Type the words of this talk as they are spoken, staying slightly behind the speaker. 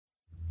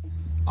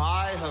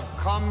I have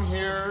come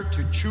here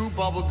to chew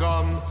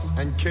bubblegum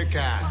and kick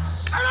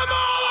ass. And I'm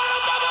all out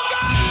of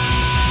bubblegum!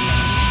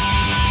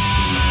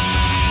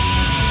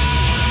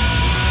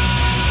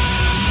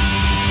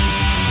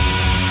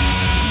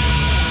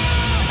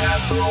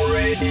 Astral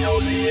Radio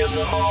Z is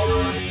a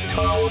horror,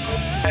 cult,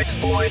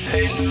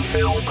 exploitation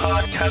film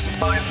podcast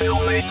by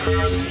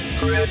filmmakers,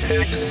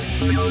 critics,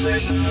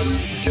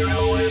 musicians,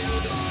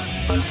 journalists,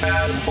 and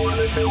fans for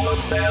the film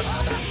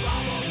obsessed.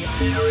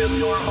 Here is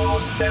your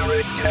host,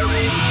 Derek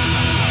Kerry.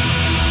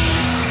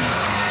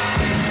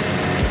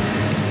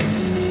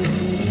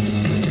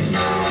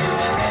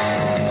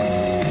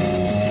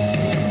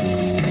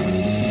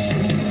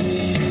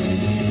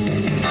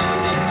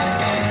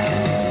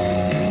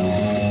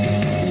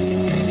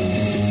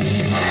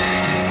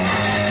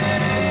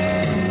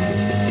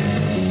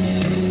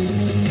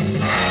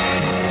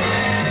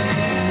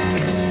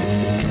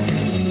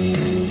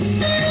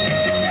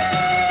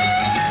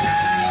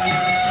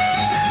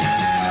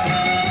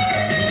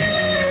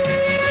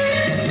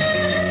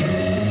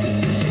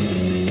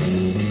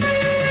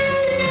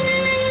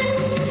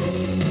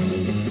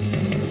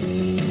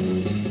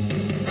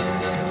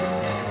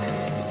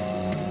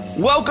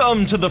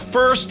 Welcome to the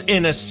first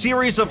in a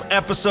series of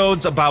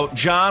episodes about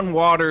John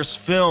Waters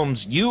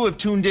films. You have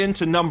tuned in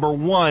to number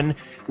 1.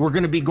 We're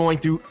going to be going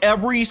through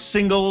every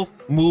single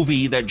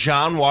movie that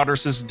John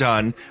Waters has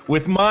done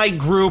with my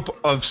group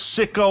of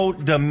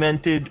sicko,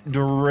 demented,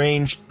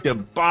 deranged,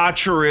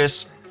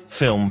 debaucherous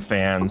film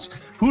fans.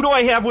 Who do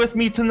I have with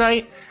me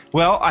tonight?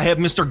 Well, I have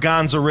Mr.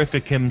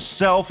 Gonzorific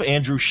himself,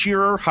 Andrew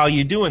Shearer. How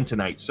you doing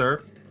tonight,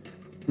 sir?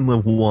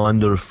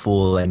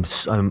 Wonderful.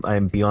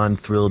 I'm beyond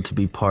thrilled to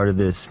be part of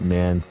this,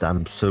 man.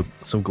 I'm so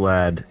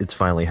glad it's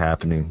finally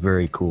happening.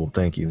 Very cool.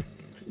 Thank you.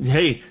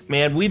 Hey,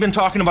 man, we've been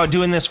talking about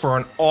doing this for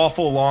an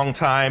awful long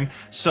time.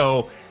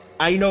 So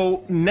I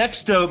know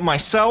next to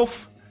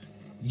myself,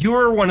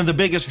 you're one of the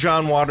biggest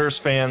John Waters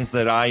fans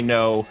that I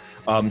know.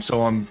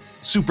 So I'm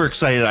super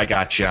excited I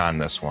got you on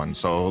this one.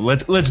 So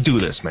let's do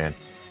this, man.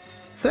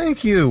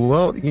 Thank you.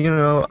 Well,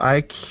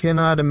 I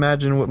cannot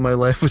imagine what my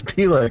life would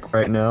be like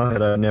right now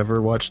had I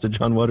never watched a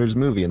John Waters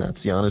movie, and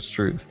that's the honest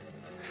truth.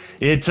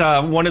 It's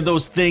one of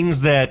those things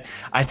that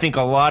I think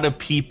a lot of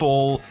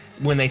people,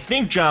 when they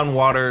think John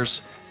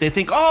Waters, they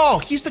think, oh,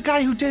 he's the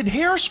guy who did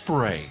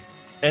Hairspray.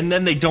 And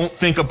then they don't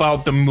think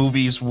about the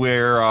movies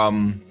where,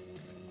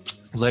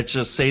 let's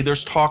just say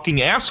there's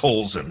talking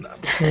assholes in them.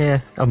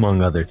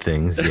 Among other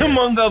things. Yes.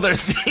 Among other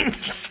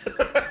things.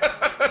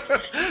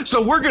 So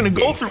we're going to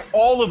go through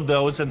all of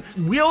those, and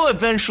we'll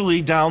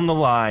eventually, down the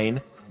line,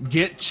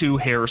 get to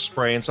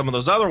Hairspray and some of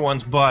those other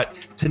ones. But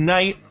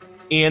tonight,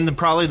 and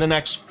probably the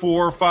next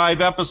 4 or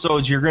 5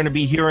 episodes, you're going to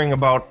be hearing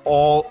about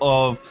all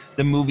of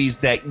the movies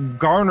that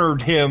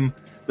garnered him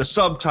the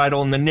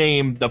subtitle and the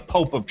name, The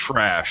Pope of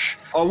Trash.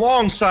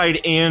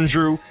 Alongside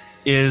Andrew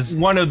is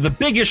one of the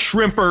biggest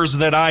shrimpers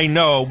that I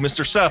know,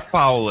 Mr. Seth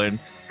Powlin.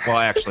 Well,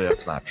 actually,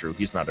 that's not true.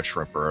 He's not a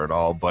shrimper at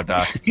all, but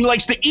he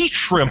likes to eat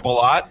shrimp a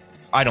lot.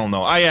 I don't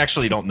know. I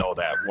actually don't know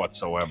that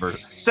whatsoever.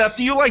 Seth,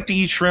 do you like to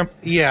eat shrimp?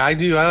 Yeah, I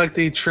do. I like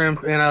to eat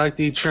shrimp, and I like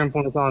to eat shrimp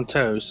when it's on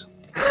toast.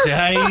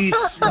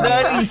 Nice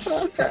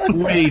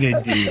way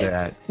to do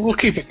that. We'll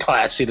keep it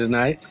classy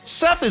tonight.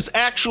 Seth is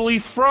actually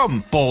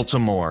from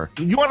Baltimore.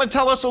 You want to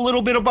tell us a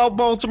little bit about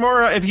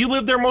Baltimore? Have you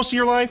lived there most of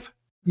your life?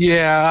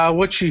 Yeah,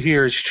 what you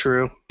hear is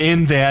true.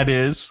 And that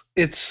is?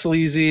 It's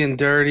sleazy and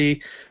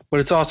dirty, but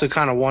it's also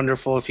kind of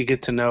wonderful if you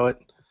get to know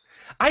it.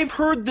 I've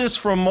heard this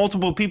from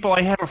multiple people.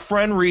 I had a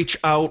friend reach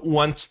out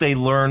once they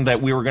learned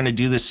that we were going to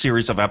do this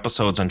series of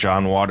episodes on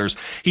John Waters.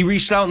 He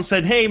reached out and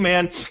said, hey,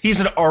 man, he's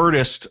an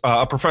artist,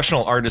 a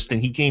professional artist,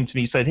 and he came to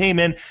me and said, hey,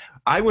 man,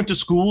 I went to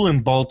school in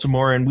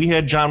Baltimore, and we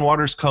had John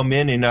Waters come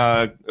in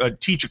and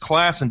teach a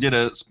class and did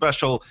a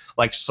special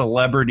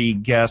celebrity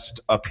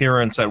guest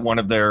appearance at one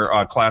of their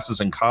classes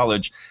in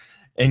college.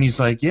 And he's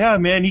like, yeah,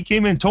 man, he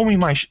came in and told me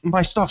my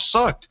stuff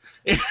sucked.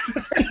 And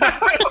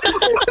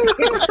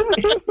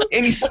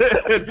he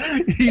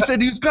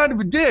said he was kind of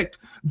a dick,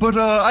 but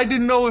I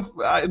didn't know if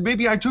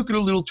maybe I took it a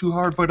little too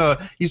hard.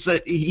 But he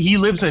said he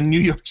lives in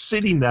New York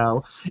City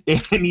now,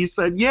 and he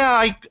said,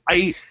 yeah,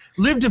 I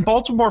lived in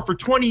Baltimore for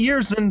 20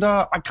 years, and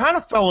I kind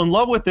of fell in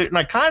love with it, and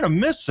I kind of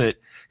miss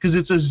it because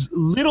it's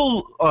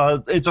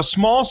it's a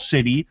small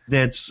city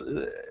that's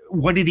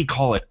what did he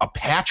call it? A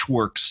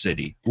patchwork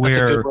city. That's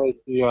a good way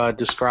to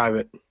describe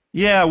it.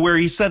 Yeah, where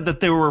he said that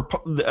there were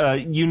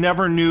you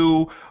never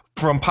knew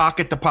from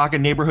pocket to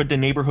pocket, neighborhood to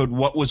neighborhood,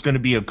 what was going to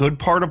be a good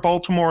part of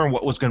Baltimore and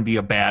what was going to be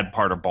a bad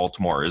part of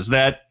Baltimore. Is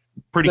that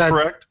That's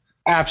correct?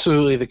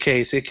 Absolutely the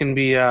case. It can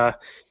be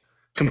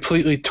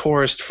completely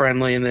tourist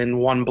friendly, and then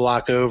one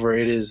block over,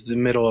 it is the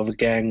middle of a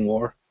gang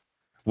war.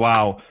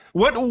 Wow.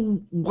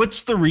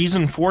 What's the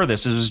reason for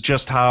this? Is it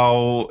just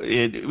how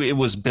it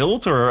was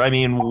built, or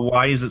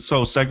why is it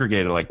so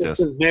segregated like this?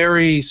 It's a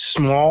very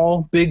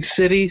small, big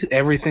city.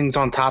 Everything's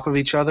on top of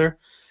each other,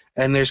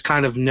 and there's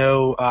kind of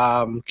no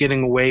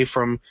getting away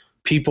from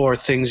people or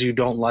things you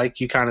don't like,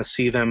 you kind of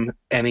see them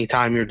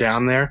anytime you're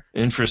down there.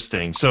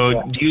 Interesting.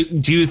 So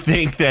do you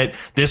think that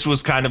this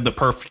was kind of the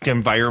perfect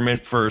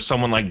environment for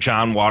someone like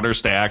John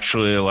Waters to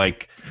actually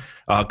like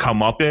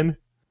come up in?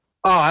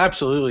 Oh,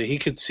 absolutely. He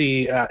could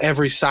see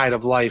every side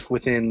of life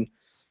within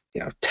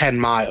 10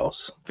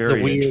 miles. Very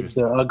the weird,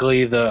 interesting. the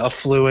ugly, the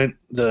affluent,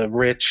 the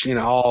rich,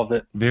 all of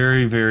it.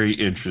 Very, very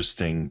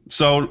interesting.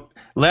 So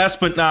last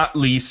but not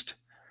least,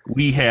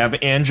 we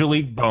have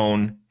Angelique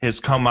Bone has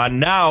come on.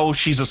 Now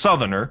she's a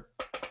Southerner,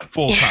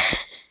 full time.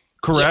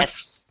 Correct?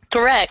 Yes,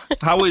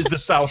 correct. How is the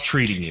South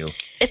treating you?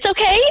 It's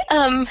okay.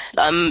 I'm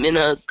in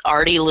a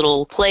arty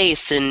little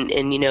place, and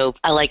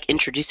I like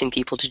introducing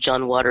people to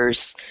John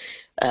Waters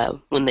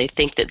when they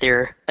think that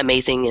they're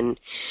amazing and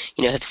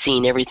have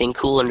seen everything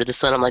cool under the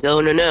sun. I'm like,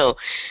 oh no,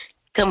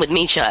 come with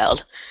me,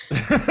 child.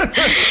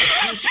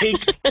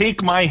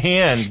 Take my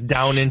hand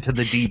down into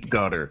the deep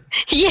gutter.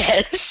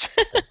 Yes.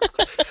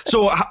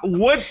 So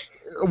what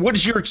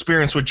is your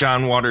experience with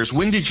John Waters?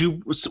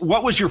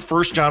 What was your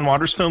first John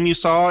Waters film you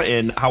saw,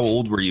 and how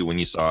old were you when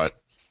you saw it?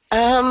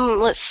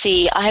 Let's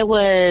see. I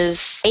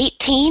was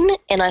 18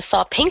 and I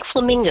saw Pink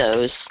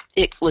Flamingos.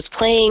 It was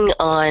playing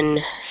on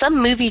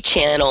some movie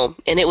channel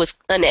and it was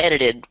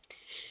unedited.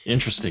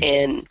 Interesting.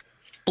 And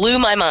blew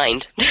my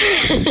mind.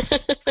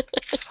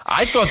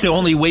 I thought the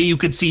only way you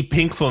could see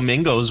Pink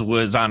Flamingos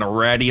was on a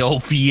radio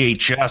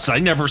VHS. I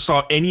never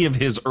saw any of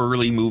his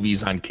early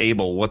movies on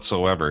cable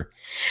whatsoever.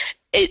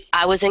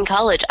 I was in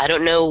college. I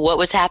don't know what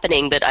was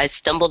happening, but I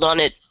stumbled on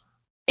it.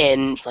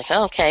 And it's like,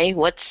 oh, okay,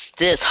 what's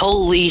this?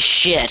 Holy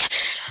shit.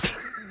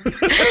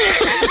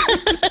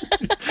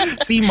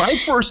 See, my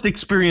first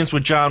experience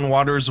with John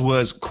Waters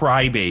was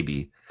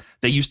Crybaby.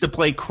 They used to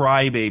play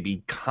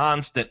Crybaby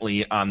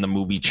constantly on the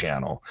movie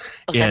channel.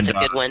 Oh, that's a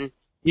good one.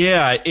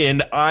 Yeah,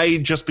 and I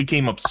just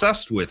became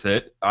obsessed with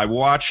it. I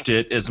watched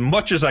it as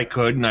much as I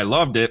could, and I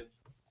loved it.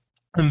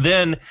 And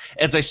then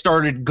as I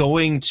started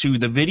going to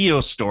the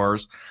video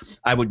stores,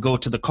 I would go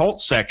to the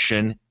cult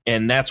section,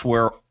 and that's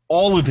where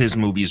all of his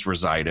movies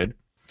resided.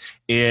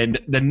 And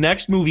the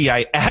next movie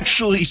I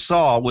actually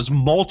saw was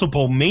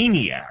Multiple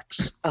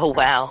Maniacs. Oh,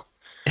 wow.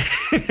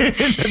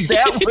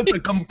 That was a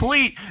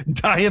complete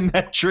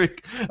diametric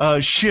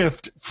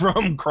shift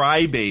from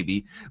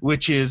Crybaby,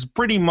 which is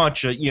pretty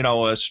much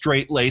a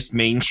straight-laced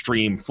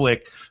mainstream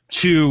flick,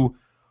 to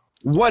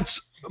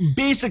what's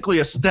basically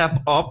a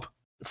step up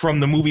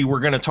from the movie we're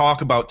going to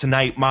talk about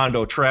tonight,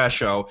 Mondo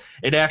Trasho.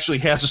 It actually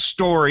has a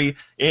story,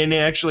 and it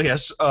actually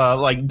has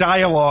like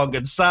dialogue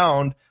and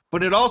sound,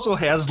 but it also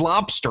has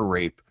lobster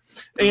rape.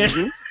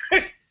 And,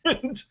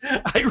 and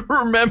I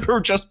remember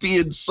just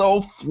being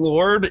so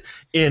floored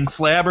and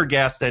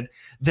flabbergasted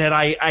that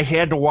I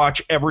had to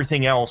watch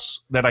everything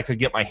else that I could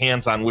get my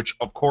hands on, which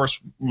of course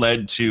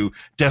led to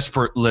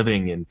Desperate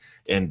Living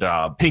and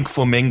Pink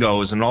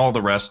Flamingos and all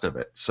the rest of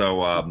it.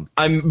 So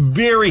I'm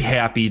very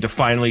happy to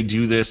finally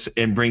do this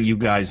and bring you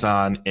guys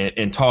on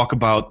and talk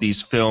about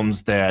these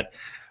films that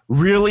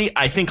really,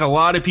 I think a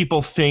lot of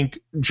people think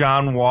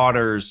John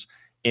Waters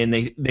and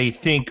they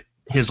think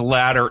his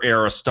latter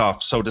era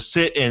stuff. So to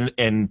sit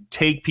and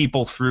take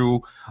people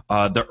through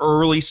the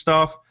early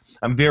stuff,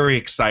 I'm very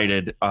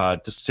excited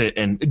to sit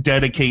and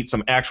dedicate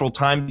some actual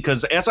time,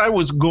 because as I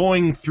was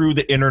going through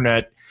the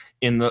internet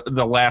in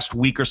the last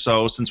week or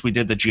so since we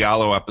did the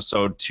Giallo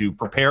episode to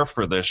prepare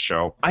for this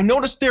show, I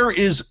noticed there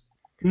is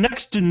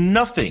next to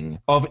nothing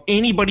of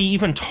anybody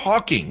even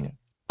talking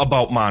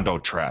about Mondo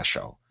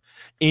Trasho.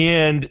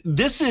 And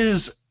this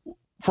is,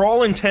 for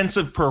all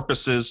intensive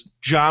purposes,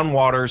 John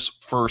Waters'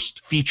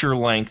 first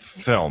feature-length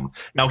film.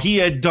 Now, he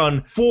had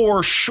done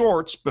 4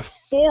 shorts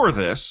before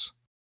this,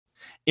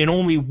 and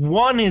only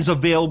one is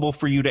available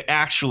for you to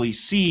actually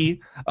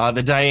see,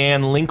 the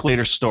Diane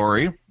Linklater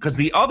story, because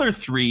the other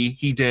 3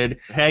 he did,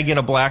 Hag in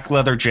a Black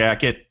Leather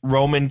Jacket,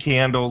 Roman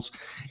Candles,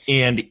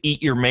 and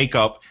Eat Your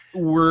Makeup,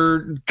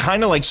 were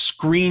kind of like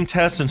screen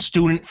tests and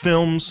student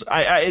films.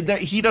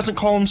 He doesn't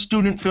call them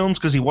student films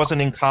because he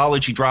wasn't in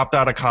college. He dropped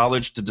out of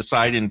college to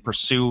decide and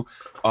pursue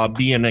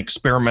being an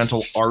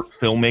experimental art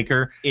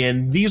filmmaker.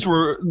 And these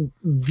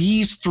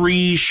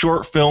 3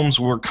 short films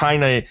were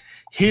kind of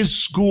his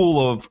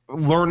school of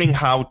learning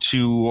how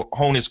to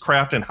hone his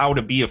craft and how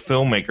to be a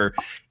filmmaker.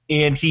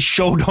 And he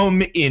showed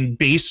them in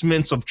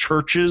basements of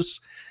churches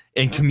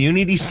and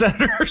community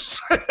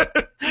centers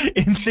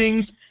and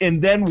things.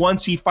 And then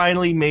once he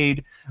finally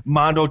made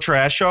Mondo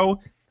Trasho,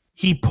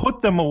 he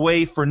put them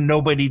away for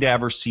nobody to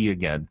ever see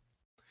again.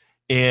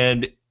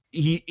 And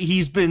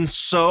he's been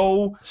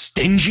so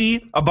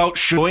stingy about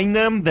showing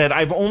them that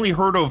I've only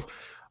heard of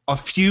a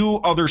few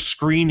other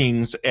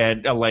screenings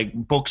at like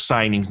book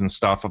signings and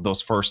stuff of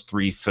those first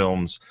 3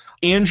 films.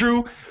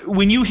 Andrew,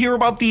 when you hear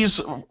about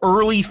these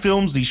early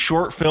films, these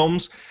short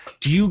films,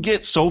 do you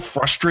get so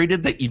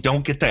frustrated that you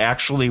don't get to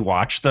actually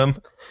watch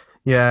them?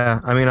 Yeah,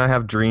 I mean, I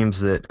have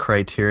dreams that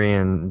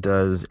Criterion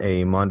does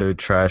a Mondo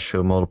Trash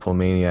Show Multiple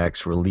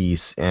Maniacs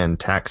release and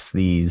tacks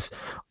these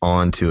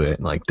onto it,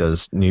 like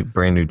does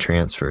brand new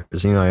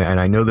transfers. And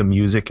I know the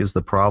music is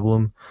the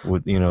problem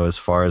with, as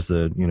far as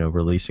the,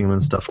 releasing them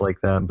and stuff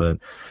like that, but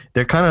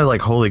they're kind of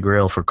like holy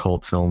grail for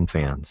cult film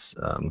fans,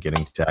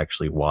 getting to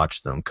actually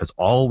watch them, because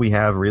all we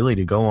have really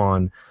to go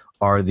on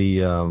are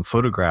the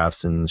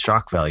photographs and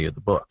shock value of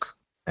the book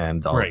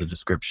and all the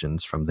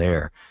descriptions from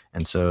there.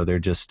 And so they're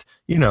just,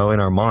 in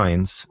our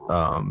minds,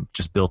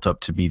 just built up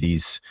to be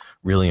these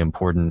really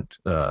important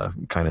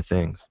kind of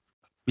things.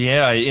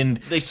 Yeah, and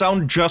they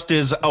sound just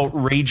as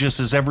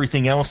outrageous as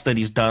everything else that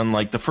he's done.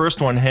 Like the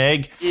first one,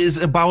 Hag, is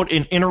about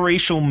an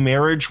interracial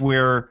marriage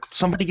where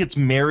somebody gets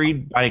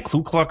married by a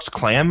Ku Klux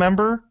Klan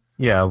member.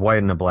 Yeah, a white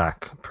and a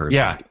black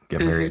person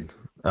get married.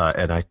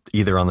 And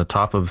either on the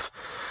top of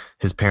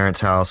his parents'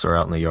 house or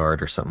out in the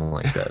yard or something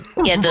like that.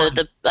 Yeah,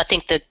 I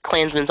think the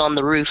Klansman's on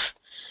the roof.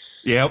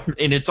 Yep,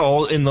 and it's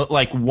all in the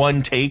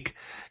one take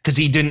because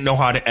he didn't know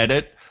how to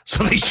edit,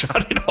 so they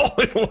shot it all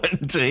in one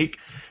take.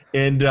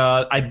 And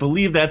I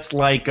believe that's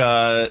like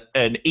an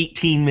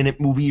 18-minute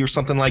movie or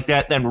something like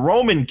that. Then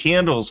Roman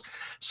Candles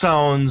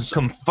sounds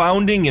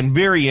confounding and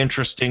very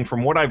interesting.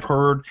 From what I've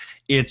heard,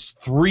 it's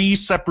 3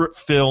 separate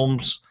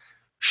films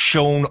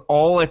shown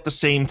all at the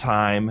same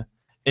time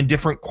in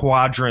different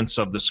quadrants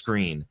of the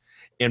screen.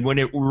 And when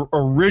it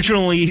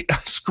originally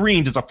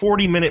screened as a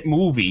 40-minute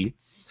movie,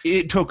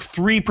 it took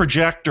 3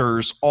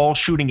 projectors all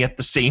shooting at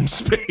the same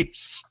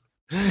space.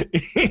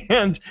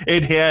 And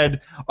it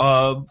had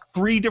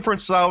 3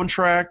 different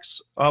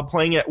soundtracks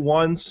playing at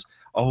once,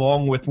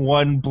 along with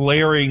one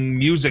blaring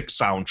music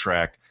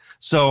soundtrack.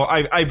 So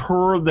I've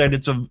heard that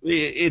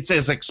it's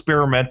as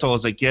experimental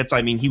as it gets.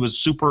 I mean, he was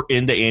super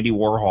into Andy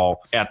Warhol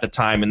at the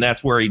time, and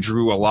that's where he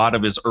drew a lot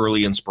of his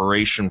early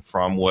inspiration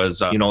from, was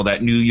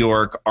that New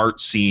York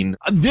art scene.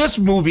 This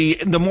movie,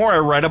 the more I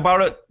read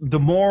about it, the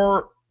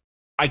more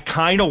I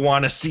kind of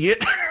want to see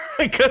it.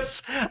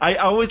 Because I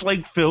always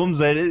like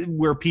films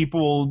where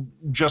people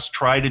just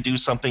try to do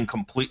something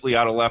completely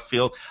out of left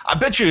field. I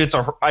bet you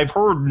I've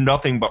heard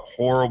nothing but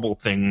horrible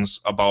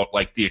things about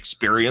the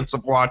experience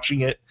of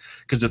watching it,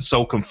 because it's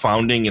so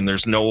confounding and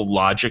there's no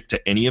logic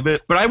to any of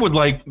it. But I would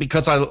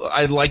because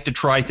I'd like to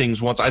try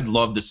things once, I'd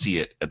love to see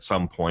it at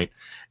some point.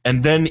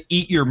 And then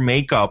Eat Your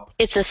Makeup.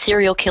 It's a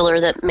serial killer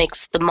that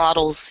makes the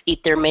models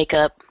eat their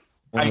makeup.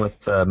 One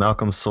with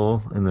Malcolm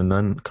Soul in the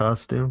nun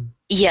costume?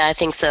 Yeah, I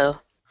think so.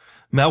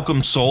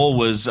 Malcolm Soul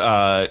was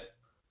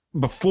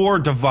before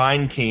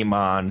Divine came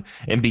on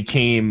and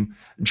became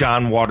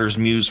John Waters'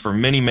 muse for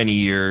many, many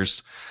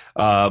years.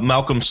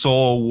 Malcolm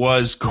Soul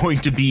was going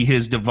to be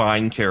his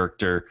Divine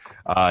character,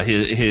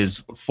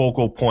 his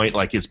focal point,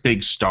 his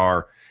big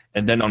star.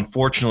 And then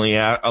unfortunately,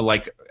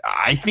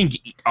 I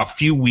think a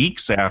few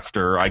weeks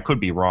after, I could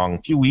be wrong,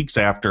 a few weeks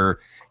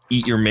after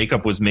Eat Your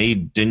Makeup was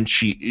made, didn't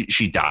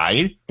she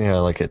died?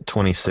 Yeah, at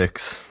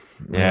 26.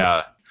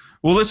 Yeah.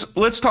 Well,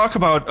 let's talk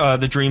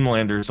about the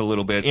Dreamlanders a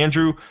little bit.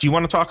 Andrew, do you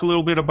want to talk a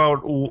little bit about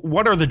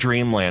what are the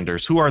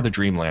Dreamlanders? Who are the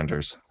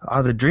Dreamlanders?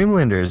 The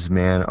Dreamlanders,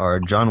 man, are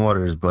John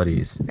Waters'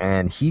 buddies,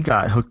 and he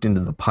got hooked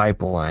into the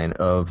pipeline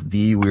of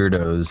the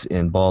weirdos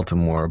in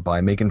Baltimore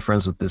by making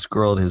friends with this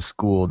girl at his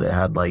school that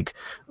had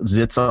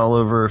zits all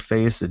over her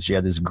face that she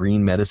had this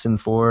green medicine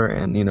for,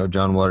 and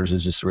John Waters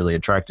is just really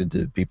attracted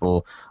to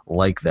people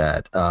like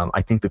that.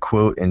 I think the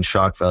quote in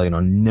Shock Value, and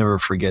I'll never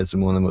forget, it's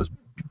one of the most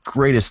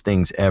greatest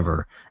things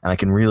ever, and I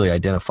can really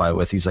identify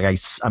with. He's like,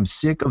 I'm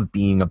sick of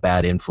being a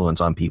bad influence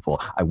on people.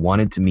 I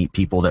wanted to meet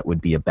people that would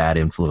be a bad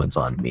influence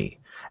on me.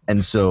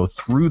 And so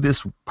through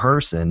this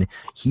person,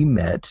 he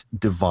met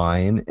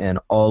Divine and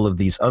all of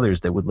these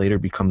others that would later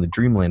become the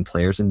Dreamland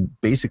players. And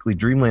basically,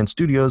 Dreamland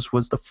Studios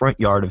was the front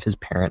yard of his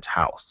parents'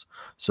 house.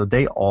 So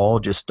they all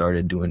just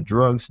started doing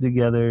drugs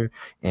together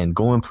and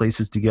going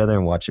places together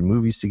and watching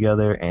movies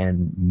together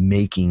and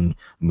making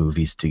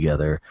movies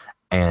together.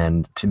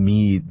 And to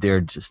me,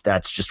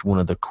 that's just one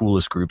of the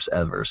coolest groups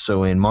ever.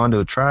 So in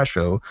Mondo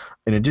Trasho,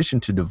 in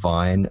addition to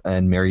Divine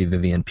and Mary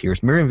Vivian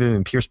Pierce,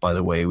 by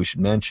the way, we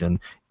should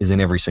mention, is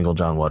in every single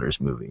John Waters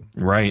movie.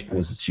 Right.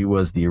 She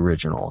was the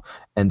original.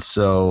 And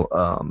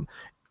so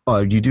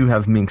you do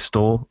have Mink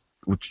Stole,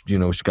 which, she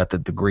got the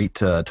great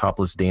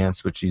topless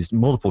dance, but she's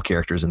multiple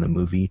characters in the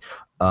movie.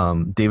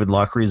 David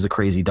Lochary is a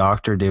crazy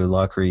doctor. David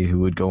Lochary, who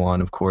would go on,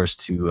 of course,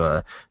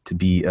 to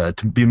be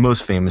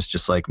most famous,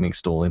 just like Mink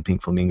Stole in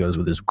Pink Flamingos,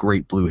 with his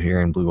great blue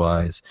hair and blue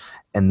eyes.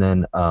 And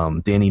then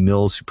Danny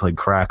Mills, who played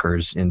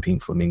Crackers in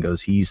Pink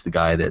Flamingos, he's the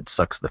guy that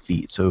sucks the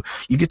feet. So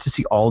you get to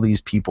see all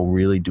these people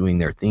really doing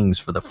their things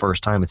for the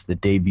first time. It's the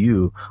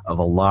debut of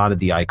a lot of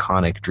the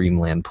iconic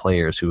Dreamland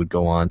players who would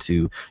go on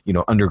to,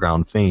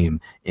 underground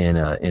fame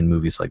in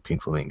movies like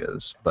Pink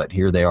Flamingos. But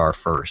here they are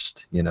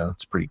first.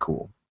 It's pretty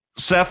cool.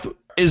 Seth,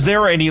 is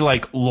there any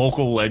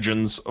local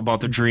legends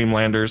about the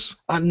Dreamlanders?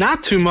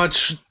 Not too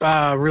much,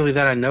 really,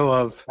 that I know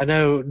of. I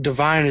know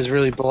Divine is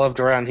really beloved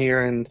around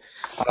here, and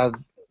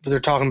they're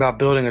talking about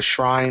building a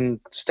shrine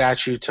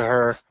statue to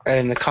her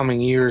in the coming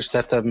years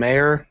that the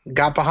mayor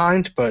got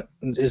behind, but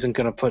isn't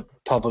going to put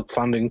public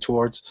funding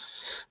towards.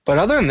 But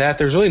other than that,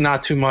 there's really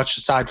not too much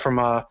aside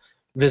from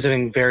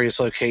visiting various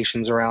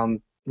locations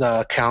around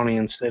the county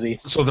and city.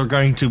 So they're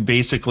going to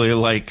basically,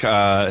 like,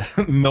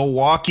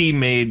 Milwaukee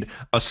made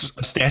a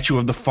statue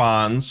of the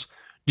Fonz,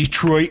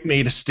 Detroit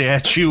made a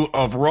statue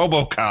of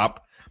RoboCop,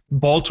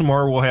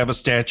 Baltimore will have a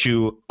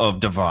statue of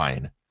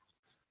Divine.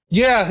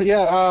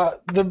 Yeah.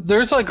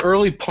 There's like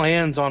early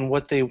plans on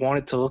what they want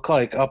it to look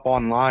like up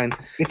online.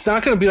 It's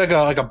not going to be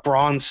like a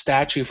bronze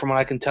statue, from what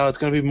I can tell. It's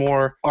going to be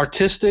more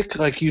artistic,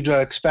 like you'd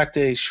expect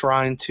a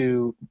shrine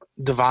to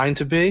Divine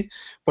to be,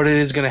 but it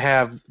is going to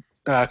have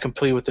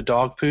complete with the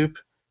dog poop.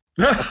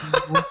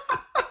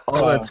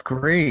 Oh, that's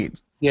great.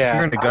 Yeah.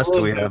 Here in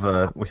Augusta, we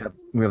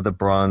have the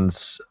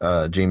bronze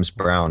James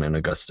Brown in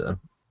Augusta.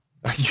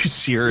 Are you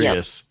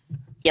serious?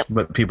 Yep.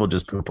 But people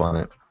just poop on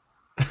it.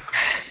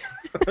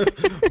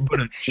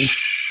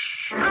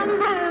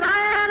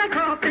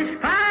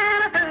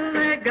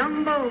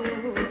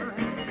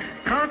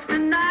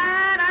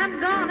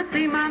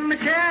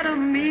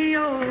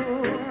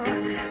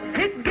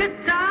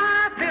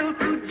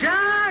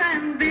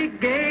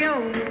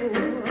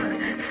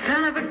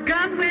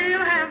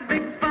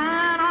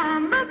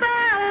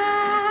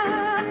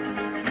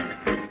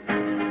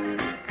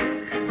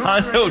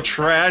 Mondo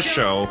Trash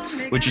Show,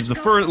 which is the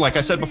first, like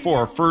I said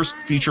before, first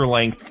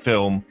feature-length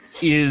film,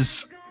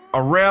 is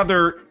a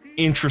rather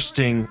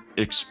interesting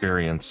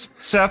experience.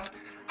 Seth,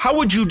 how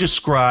would you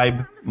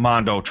describe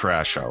Mondo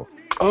Trash Show?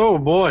 Oh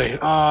boy,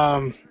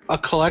 a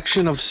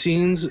collection of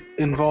scenes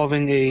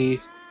involving a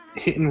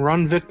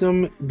hit-and-run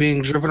victim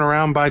being driven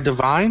around by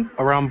Divine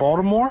around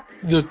Baltimore.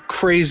 The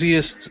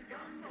craziest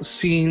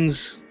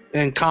scenes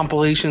and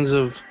compilations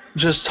of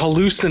just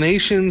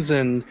hallucinations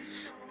and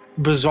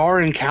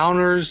bizarre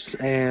encounters,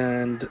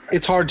 and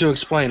it's hard to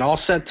explain. All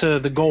set to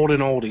the golden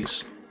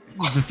oldies.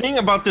 The thing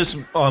about this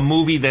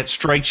movie that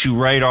strikes you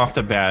right off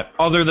the bat,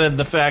 other than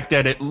the fact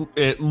that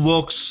it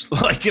looks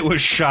like it was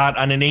shot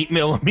on an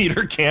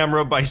 8mm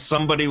camera by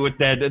somebody with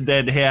that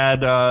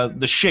had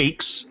the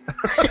shakes,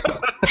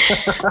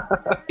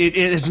 it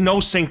is no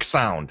sync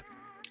sound,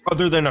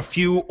 other than a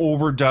few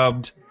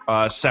overdubbed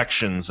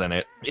sections in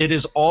it. It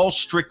is all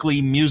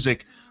strictly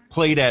music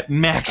played at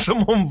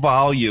maximum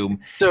volume.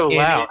 So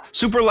loud.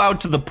 Super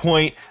loud to the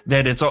point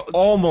that it's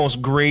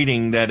almost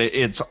grating.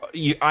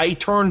 I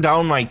turned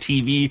down my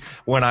TV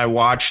when I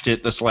watched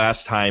it this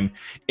last time,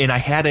 and I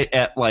had it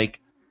at like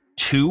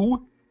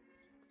 2,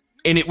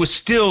 and it was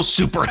still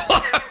super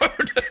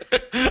loud.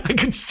 I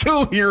could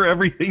still hear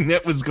everything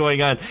that was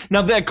going on.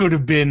 Now, that could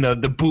have been the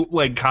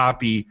bootleg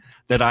copy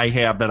that I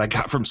have that I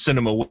got from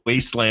Cinema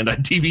Wasteland on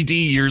DVD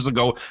years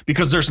ago,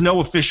 because there's no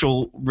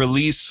official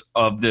release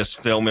of this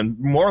film, and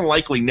more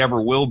likely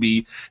never will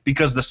be,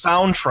 because the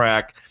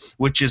soundtrack,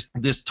 which is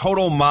this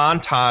total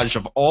montage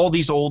of all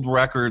these old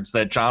records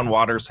that John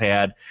Waters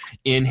had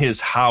in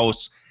his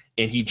house,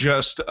 and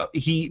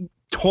he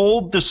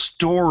told the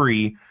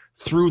story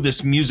through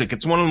this music.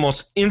 It's one of the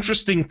most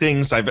interesting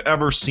things I've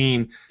ever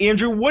seen.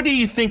 Andrew, what do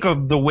you think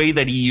of the way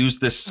that he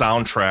used this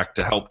soundtrack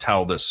to help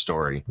tell this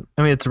story?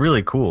 I mean, it's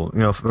really cool. You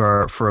know,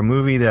 for a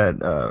movie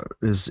that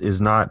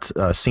is not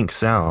sync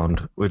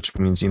sound, which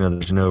means, you know,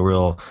 there's no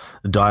real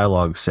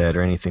dialogue said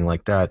or anything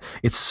like that.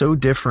 It's so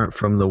different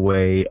from the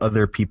way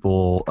other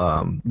people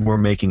were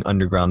making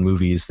underground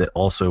movies that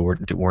also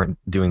weren't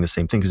doing the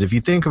same thing. Because if you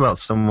think about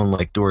someone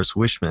like Doris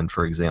Wishman,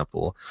 for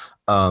example,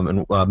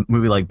 and a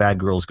movie like Bad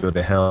Girls Go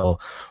to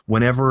Hell,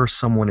 whenever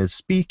someone is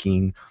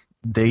speaking,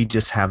 they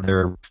just have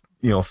their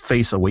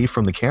face away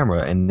from the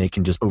camera and they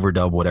can just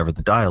overdub whatever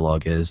the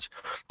dialogue is.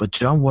 But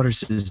John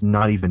Waters does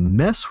not even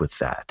mess with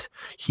that.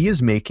 He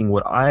is making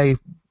what I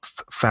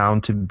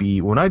found to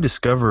be, when I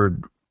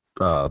discovered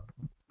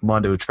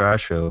Mondo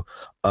Trash Show,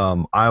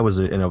 I was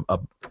in a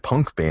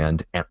punk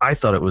band, and I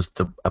thought it was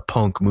a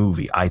punk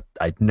movie.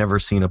 I'd never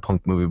seen a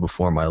punk movie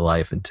before in my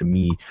life, and to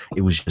me,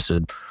 it was just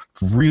a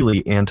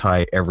really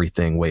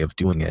anti-everything way of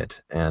doing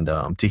it. And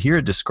to hear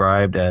it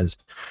described as,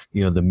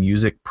 the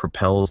music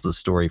propels the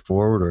story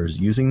forward, or is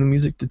using the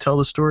music to tell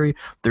the story,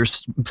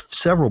 there's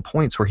several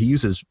points where he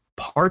uses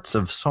parts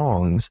of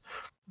songs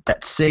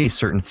that say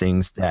certain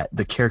things that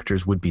the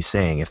characters would be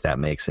saying, if that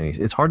makes any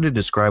sense. It's hard to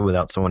describe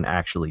without someone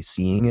actually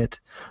seeing it,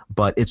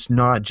 but it's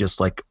not just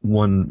like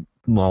one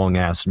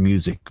long-ass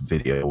music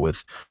video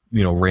with,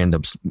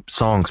 random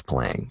songs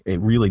playing. It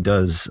really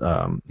does,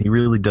 he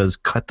really does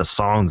cut the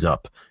songs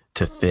up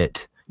to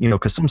fit,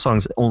 because some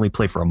songs only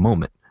play for a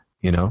moment,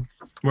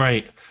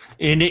 Right.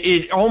 And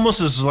it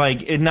almost is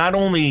like, it not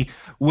only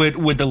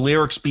would the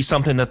lyrics be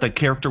something that the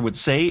character would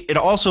say, it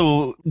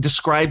also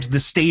describes the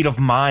state of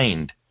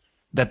mind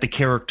that the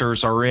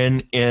characters are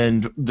in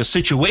and the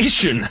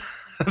situation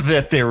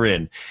that they're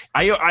in.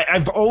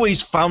 I've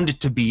always found it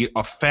to be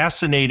a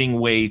fascinating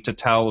way to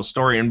tell a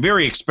story, and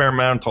very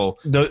experimental.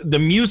 The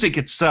music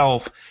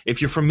itself,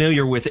 if you're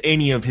familiar with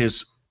any of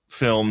his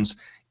films,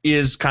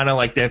 is kind of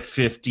like that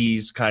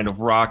 50s kind of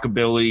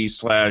rockabilly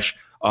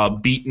 /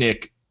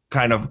 beatnik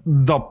kind of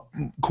the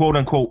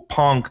quote-unquote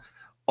punk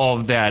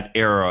of that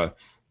era.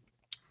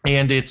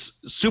 And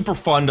it's super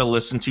fun to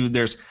listen to.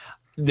 There's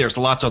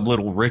lots of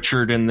Little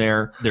Richard in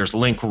there. There's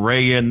Link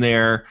Wray in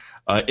there.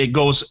 It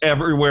goes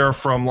everywhere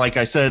from, like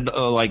I said,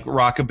 like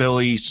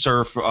rockabilly,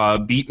 surf,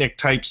 beatnik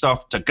type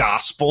stuff to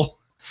gospel,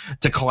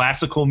 to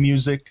classical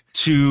music,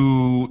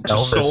 to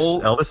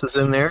soul. Elvis is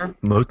in there.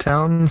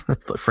 Motown,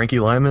 Frankie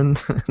Lyman,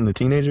 and the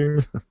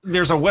Teenagers.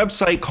 There's a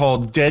website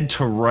called Dead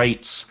to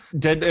Rights,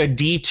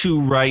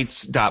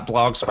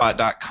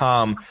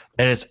 d2rights.blogspot.com,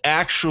 that has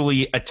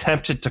actually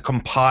attempted to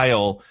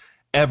compile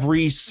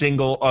every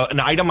single an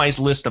itemized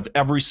list of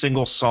every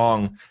single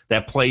song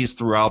that plays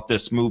throughout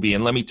this movie.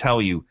 And let me tell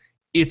you,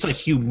 it's a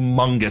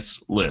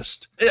humongous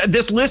list.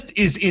 This list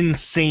is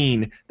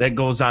insane that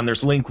goes on.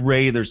 There's Link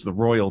Wray, there's the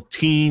Royal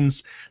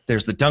Teens,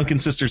 there's the Duncan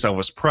Sisters,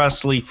 Elvis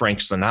Presley, Frank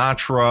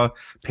Sinatra,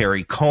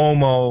 Perry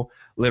Como,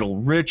 Little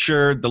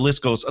Richard. The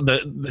list goes,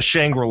 the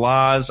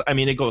Shangri-Las. I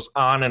mean, it goes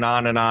on and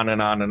on and on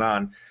and on and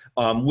on.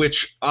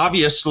 Which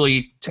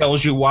obviously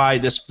tells you why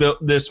this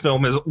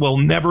film will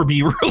never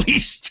be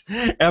released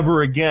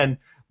ever again.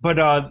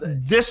 But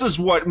this is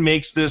what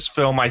makes this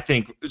film, I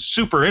think,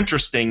 super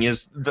interesting,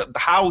 is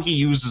how he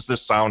uses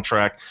this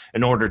soundtrack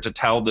in order to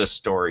tell this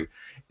story.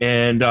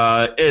 And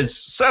as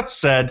Seth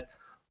said,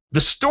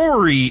 the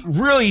story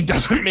really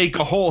doesn't make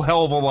a whole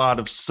hell of a lot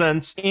of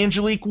sense.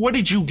 Angelique, what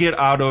did you get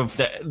out of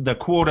the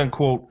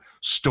quote-unquote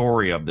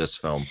story of this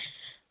film?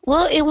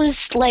 Well, it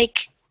was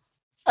like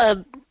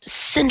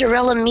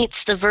Cinderella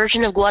meets the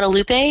Virgin of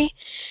Guadalupe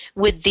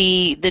with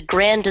the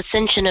grand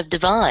ascension of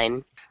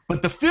Divine.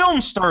 But the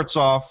film starts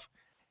off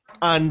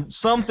on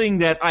something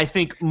that I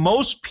think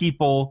most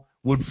people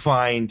would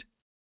find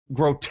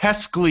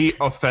grotesquely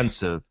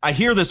offensive. I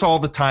hear this all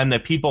the time,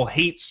 that people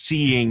hate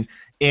seeing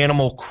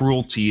animal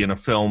cruelty in a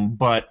film,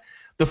 but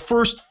the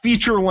first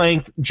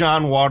feature-length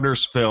John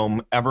Waters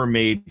film ever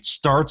made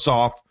starts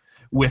off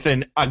with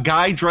a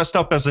guy dressed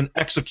up as an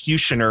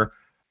executioner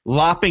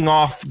lopping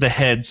off the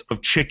heads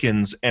of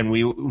chickens, and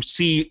we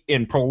see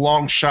in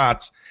prolonged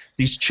shots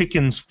these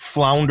chickens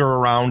flounder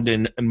around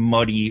in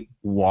muddy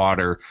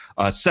water.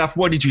 Seth,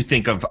 what did you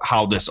think of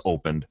how this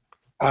opened?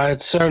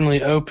 It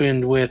certainly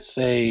opened with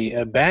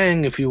a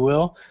bang, if you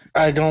will.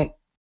 I don't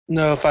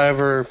know if I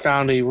ever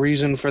found a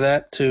reason for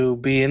that to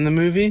be in the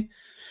movie,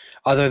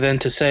 other than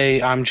to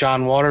say I'm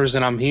John Waters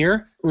and I'm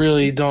here.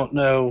 Really don't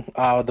know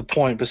the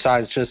point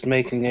besides just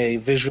making a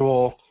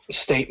visual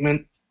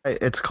statement.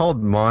 It's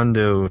called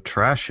Mondo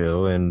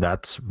Trasho, and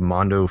that's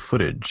Mondo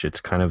footage. It's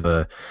kind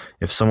of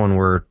if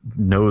someone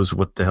knows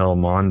what the hell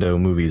Mondo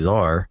movies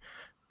are,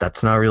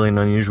 that's not really an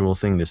unusual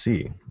thing to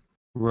see.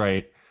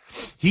 Right.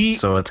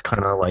 So it's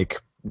kind of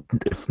like,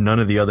 if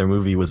none of the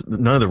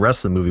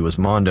rest of the movie was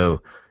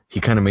Mondo, he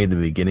kind of made the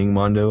beginning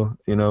Mondo,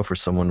 for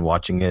someone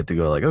watching it to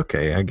go like,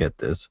 okay, I get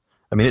this.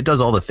 I mean, it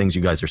does all the things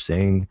you guys are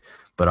saying,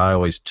 but I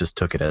always just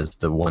took it as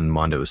the one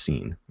Mondo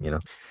scene,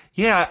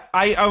 Yeah,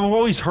 I've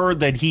always heard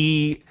that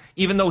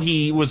even though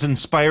he was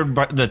inspired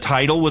by the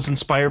title was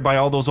inspired by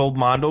all those old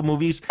Mondo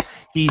movies,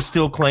 he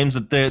still claims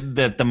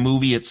that the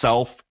movie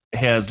itself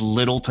has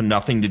little to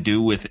nothing to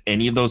do with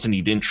any of those, and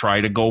he didn't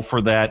try to go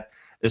for that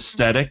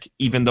aesthetic,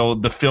 even though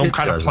the film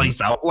kind of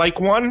plays out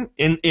like one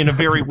in a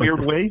very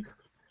weird way.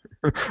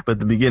 But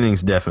the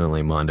beginning's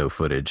definitely Mondo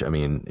footage. I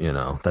mean,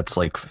 that's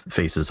like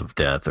Faces of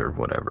Death or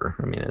whatever.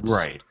 I mean, it's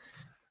right.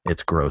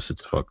 It's gross.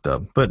 It's fucked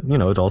up. But,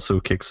 it also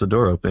kicks the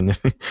door open.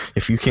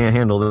 If you can't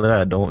handle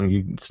that,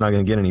 it's not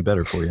going to get any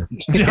better for you.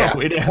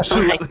 No, it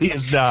absolutely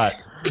is not.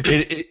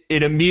 It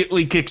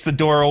immediately kicks the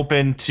door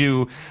open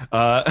to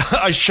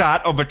a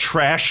shot of a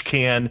trash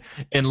can,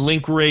 and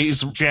Link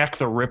Wray's Jack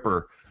the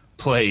Ripper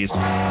plays.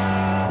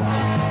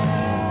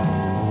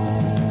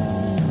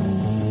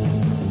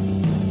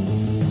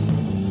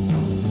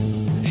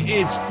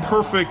 It's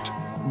perfect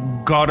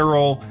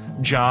guttural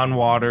John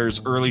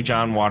Waters, early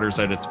John Waters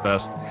at its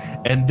best.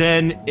 And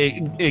then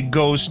it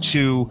goes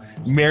to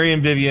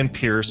Marion Vivian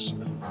Pierce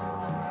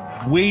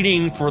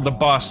waiting for the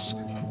bus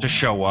to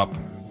show up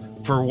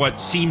for what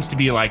seems to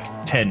be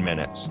like 10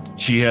 minutes.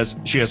 She has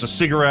a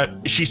cigarette.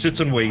 She sits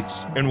and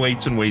waits and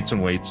waits and waits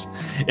and waits.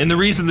 And the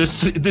reason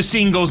this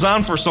scene goes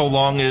on for so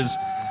long is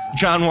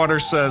John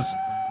Waters says,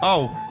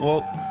 "Oh,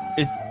 well,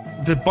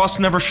 the bus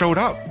never showed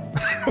up."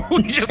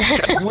 We just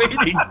kept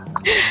waiting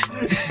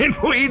and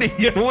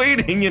waiting and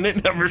waiting, and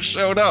it never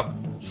showed up.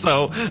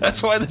 So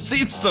that's why the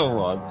scene's so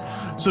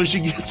long. So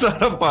she gets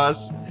on a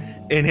bus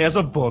and has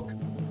a book,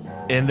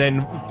 and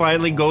then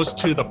finally goes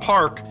to the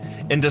park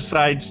and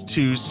decides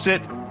to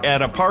sit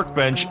at a park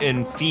bench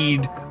and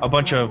feed a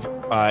bunch of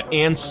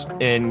ants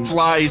and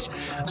flies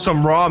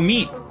some raw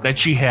meat that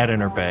she had in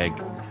her bag.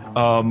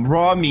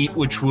 Raw meat,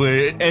 which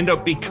would end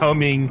up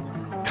becoming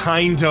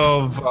kind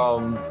of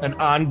an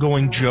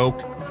ongoing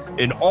joke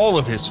in all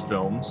of his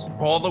films,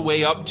 all the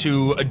way up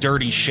to A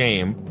Dirty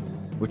Shame.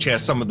 which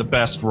has some of the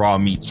best raw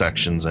meat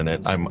sections in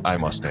it, I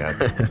must add.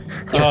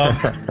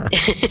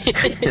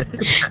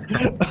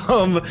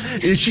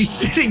 She's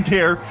sitting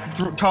there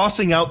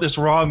tossing out this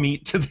raw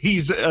meat to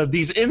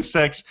these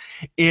insects,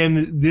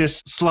 and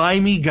this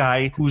slimy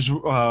guy who's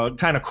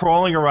kind of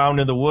crawling around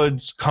in the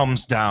woods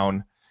comes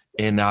down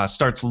and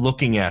starts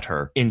looking at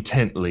her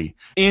intently.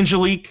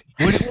 Angelique,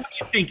 what do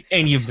you think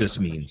any of this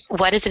means?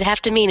 Why does it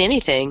have to mean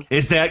anything?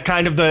 Is that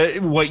kind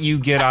of what you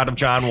get out of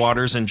John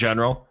Waters in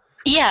general?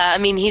 Yeah, I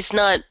mean, he's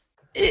not,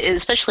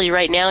 especially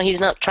right now, he's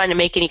not trying to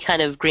make any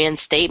kind of grand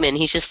statement.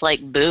 He's just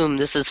like, boom,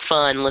 this is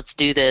fun, let's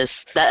do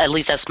this. At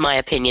least that's my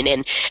opinion.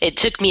 And it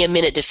took me a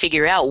minute to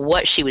figure out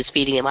what she was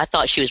feeding him. I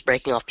thought she was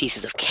breaking off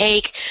pieces of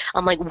cake.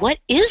 I'm like, what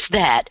is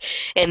that?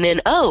 And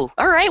then, oh,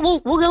 all right,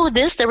 we'll go with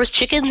this. There was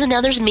chickens and now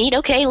there's meat.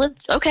 Okay,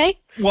 okay.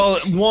 Well,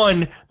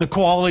 one, the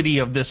quality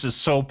of this is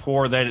so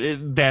poor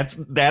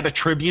that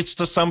attributes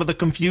to some of the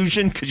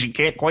confusion, because you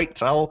can't quite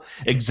tell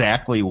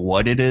exactly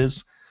what it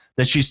is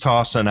that she's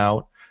tossing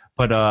out.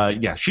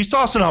 But yeah, she's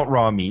tossing out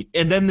raw meat.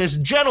 And then this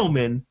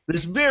gentleman,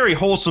 this very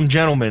wholesome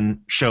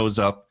gentleman, shows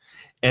up,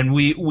 and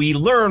we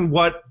learn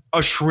what a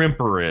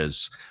shrimper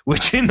is,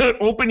 which in the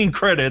opening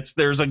credits,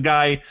 there's a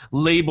guy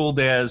labeled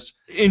as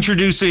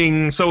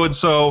introducing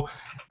so-and-so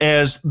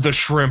as the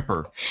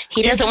shrimper.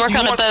 He doesn't work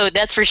on a boat,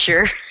 that's for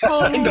sure.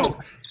 I know.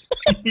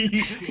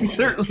 He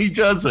certainly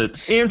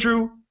doesn't.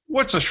 Andrew,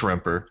 what's a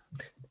shrimper?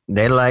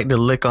 They like to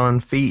lick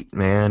on feet,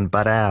 man.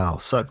 Badow,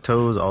 suck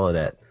toes, all of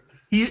that.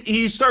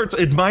 He starts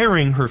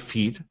admiring her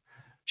feet.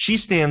 She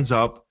stands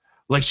up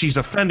like she's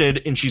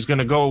offended and she's going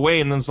to go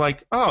away, and then's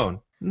like, oh,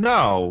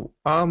 no.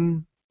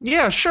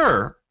 Yeah,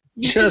 sure.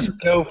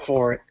 Just go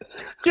for it.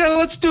 Yeah,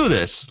 let's do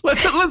this.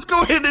 Let's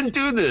go ahead and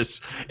do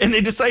this. And they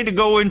decide to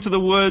go into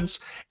the woods,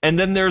 and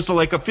then there's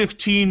like a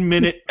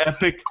 15-minute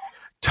epic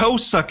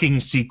toe-sucking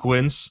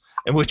sequence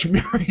in which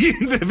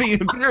Marion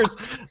Vivian Pierce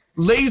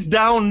lays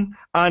down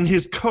on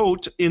his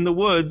coat in the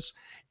woods,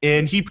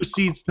 and he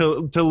proceeds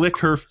to lick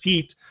her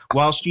feet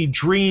while she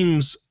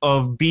dreams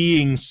of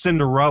being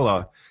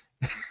Cinderella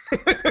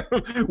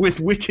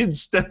with wicked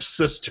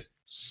stepsisters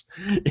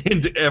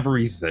and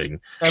everything.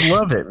 I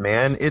love it,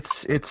 man.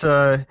 It's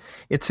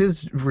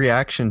his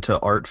reaction to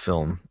art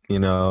film,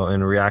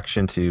 and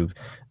reaction to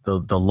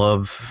the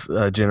love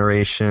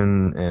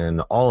generation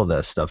and all of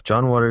that stuff.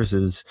 John Waters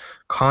is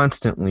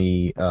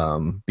constantly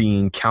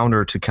being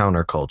counter to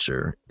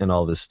counterculture and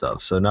all this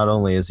stuff. So not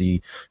only is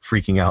he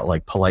freaking out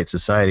like polite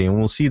society, and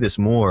we'll see this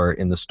more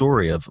in the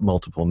story of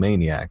Multiple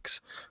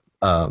Maniacs,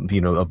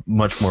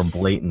 much more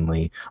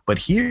blatantly. But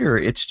here,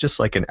 it's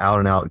just like an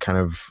out-and-out kind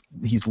of,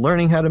 he's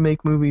learning how to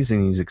make movies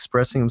and he's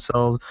expressing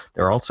himself.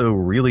 They're also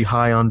really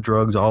high on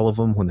drugs, all of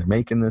them, when they're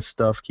making this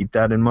stuff. Keep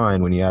that in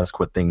mind when you ask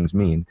what things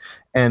mean.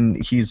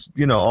 And he's,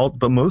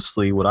 but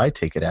mostly what I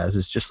take it as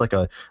is just like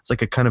it's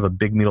like a kind of a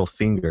big middle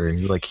finger.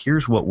 He's like,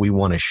 here's what we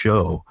want to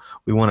show.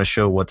 We want to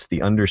show what's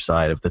the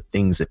underside of the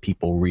things that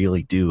people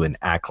really do and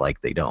act like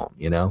they don't,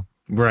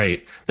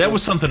 Right. That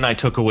was something I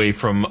took away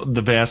from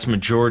the vast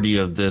majority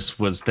of this,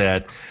 was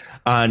that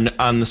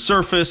on the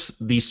surface,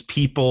 these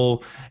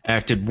people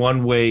acted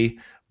one way,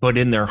 but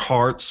in their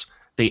hearts,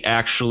 they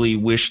actually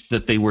wished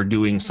that they were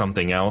doing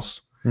something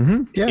else.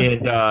 Mm-hmm. Yeah.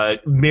 And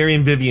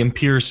Marion Vivian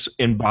Pierce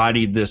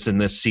embodied this in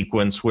this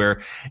sequence,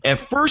 where at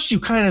first you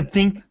kind of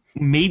think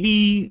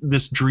maybe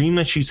this dream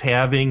that she's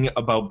having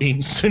about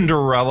being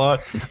Cinderella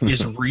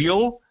is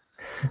real.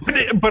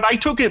 But I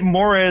took it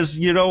more as,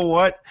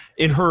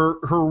 in her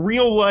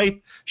real life,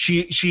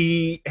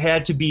 she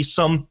had to be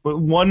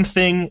one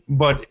thing,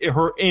 but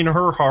in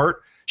her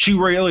heart, she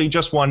really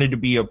just wanted to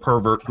be a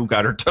pervert who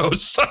got her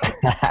toes sucked.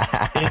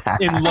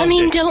 I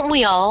mean, don't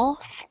we all?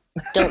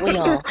 Don't we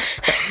all?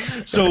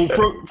 So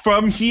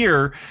from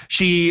here,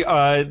 she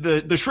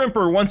the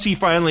shrimper, once he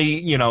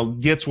finally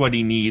gets what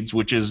he needs,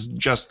 which is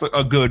just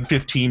a good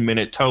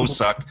 15-minute toe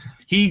suck,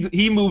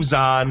 he moves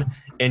on,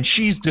 and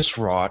she's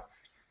distraught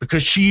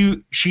because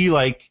she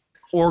like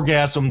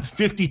orgasmed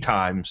 50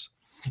 times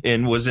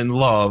and was in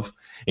love,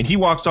 and he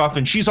walks off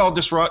and she's all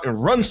distraught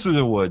and runs through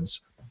the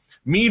woods.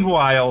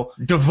 Meanwhile,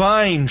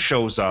 Divine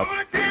shows up.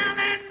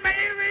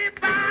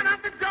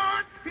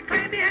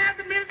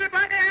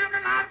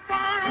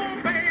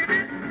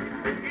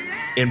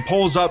 And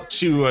pulls up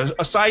to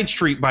a side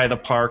street by the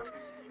park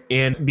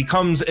and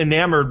becomes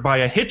enamored by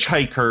a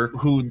hitchhiker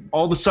who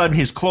all of a sudden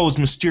his clothes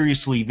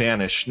mysteriously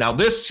vanish. Now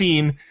this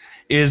scene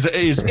is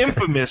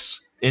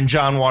infamous in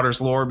John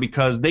Waters lore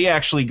because they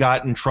actually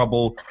got in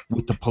trouble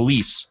with the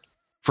police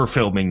for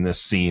filming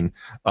this scene.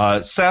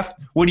 Seth,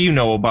 what do you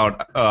know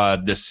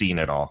about this scene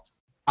at all?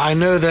 I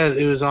know that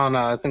it was on,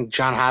 I think,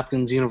 Johns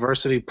Hopkins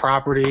University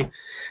property,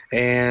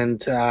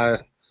 and I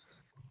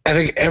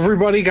think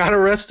everybody got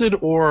arrested,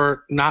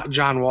 or not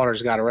John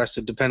Waters got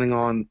arrested, depending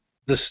on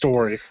the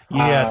story.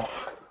 Yeah.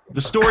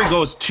 The story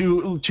goes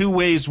two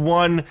ways.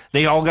 One,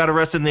 they all got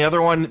arrested, and the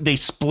other one, they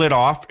split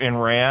off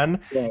and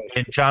ran. Right.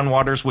 And John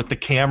Waters with the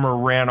camera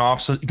ran off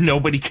so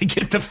nobody could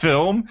get the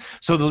film.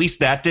 So at least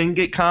that didn't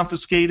get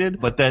confiscated.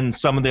 But then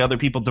some of the other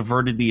people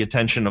diverted the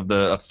attention of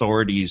the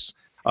authorities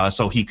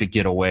so he could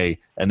get away.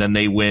 And then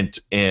they went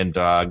and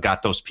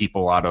got those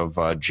people out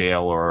of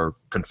jail or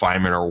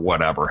confinement or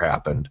whatever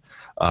happened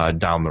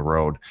down the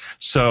road.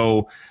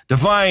 So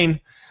Divine,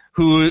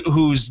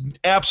 who's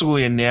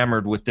absolutely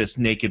enamored with this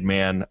naked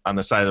man on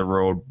the side of the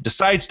road,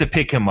 decides to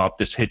pick him up,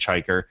 this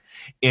hitchhiker,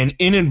 and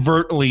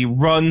inadvertently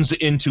runs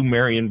into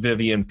Marion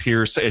Vivian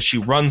Pierce as she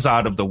runs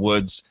out of the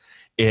woods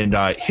and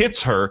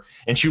hits her,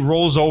 and she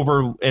rolls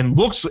over and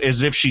looks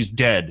as if she's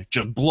dead,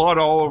 just blood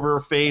all over her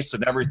face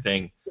and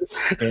everything.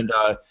 And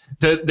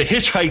the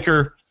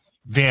hitchhiker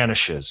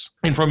vanishes.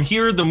 And from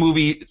here, the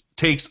movie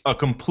takes a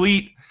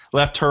complete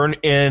left turn,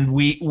 and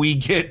we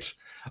get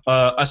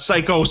a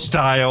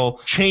Psycho-style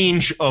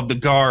change of the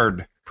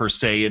guard, per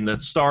se, and the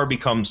star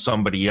becomes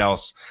somebody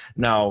else.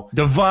 Now,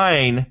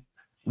 Divine,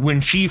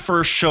 when she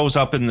first shows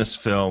up in this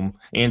film,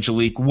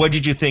 Angelique, what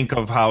did you think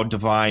of how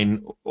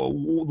Divine,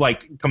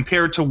 like,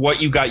 compared to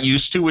what you got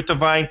used to with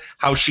Divine,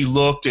 how she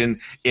looked and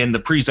in the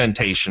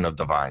presentation of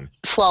Divine?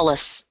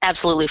 Flawless.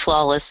 Absolutely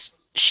flawless.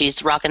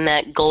 She's rocking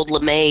that gold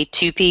lame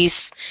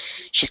two-piece.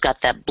 She's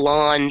got that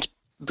blonde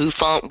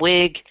bouffant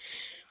wig.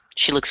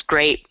 She looks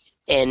great.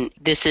 And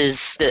this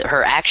is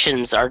her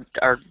actions are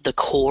the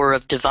core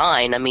of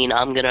Divine. I mean,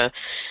 I'm going to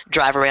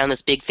drive around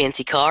this big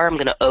fancy car. I'm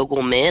going to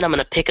ogle men. I'm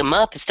going to pick them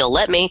up if they'll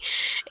let me.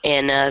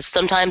 And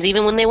sometimes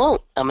even when they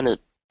won't, I'm going to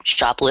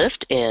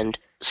shoplift and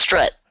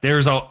strut.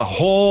 There's a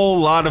whole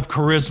lot of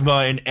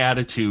charisma and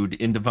attitude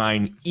in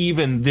Divine,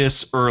 even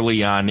this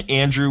early on.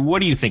 Andrew,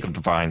 what do you think of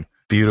Divine?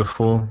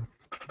 Beautiful,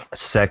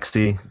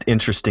 sexy,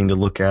 interesting to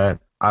look at.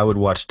 I would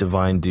watch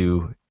Divine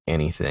do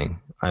anything.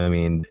 I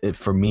mean,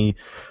 for me,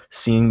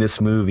 seeing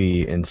this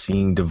movie and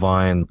seeing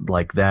Divine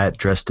like that,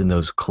 dressed in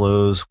those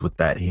clothes with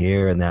that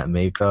hair and that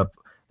makeup,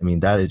 I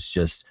mean, that is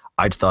just,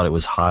 I thought it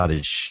was hot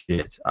as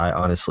shit. I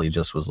honestly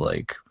just was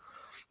like,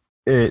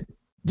 it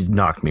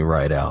knocked me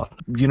right out.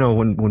 You know,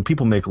 when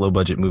people make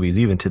low-budget movies,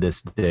 even to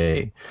this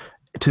day,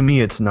 to me,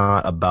 it's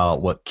not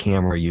about what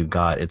camera you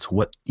got. It's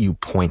what you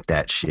point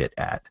that shit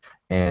at.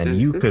 And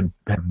you could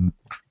have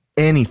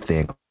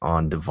anything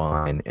on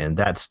Divine, and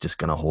that's just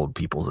going to hold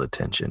people's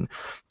attention.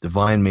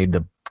 Divine made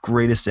the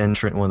greatest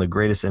entrance, one of the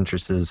greatest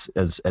entrances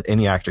as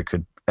any actor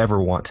could ever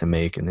want to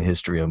make in the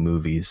history of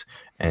movies,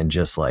 and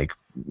just like,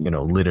 you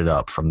know, lit it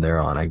up from there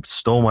on. I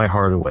stole my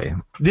heart away.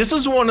 This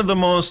is one of the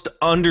most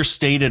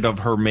understated of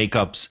her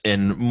makeups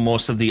in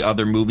most of the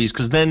other movies,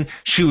 because then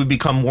she would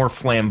become more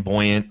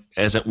flamboyant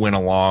as it went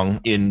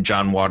along in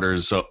John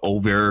Waters'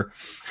 Over.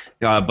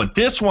 But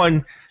this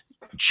one,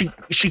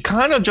 she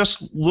kind of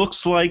just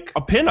looks like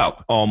a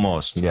pinup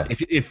almost. Yeah.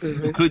 If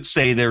you could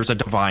say there's a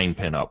Divine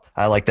pinup.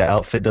 I like the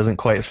outfit doesn't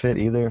quite fit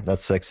either.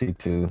 That's sexy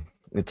too.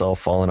 It's all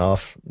falling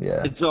off.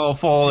 Yeah. It's all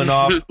falling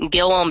off.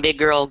 Go on, big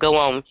girl. Go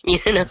on. You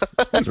know.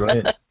 That's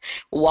right.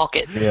 Walk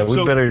it. Yeah,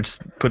 we better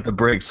just put the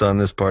brakes on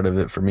this part of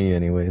it for me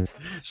anyways.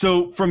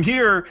 So from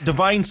here,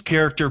 Divine's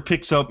character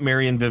picks up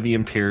Marion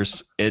Vivian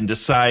Pierce and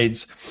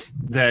decides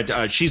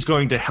that she's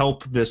going to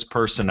help this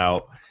person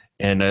out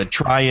and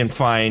try and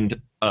find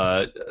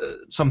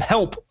some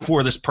help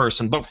for this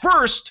person. But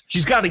first,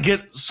 she's got to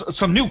get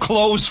some new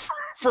clothes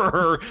for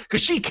her,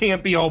 because she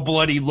can't be all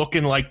bloody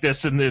looking like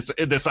this in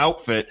this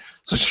outfit.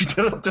 So she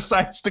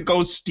decides to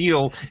go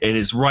steal and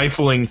is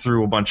rifling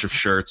through a bunch of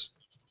shirts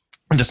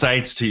and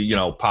decides to, you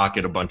know,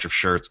 pocket a bunch of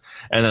shirts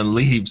and then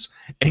leaves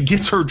and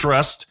gets her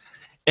dressed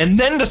and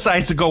then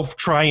decides to go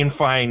try and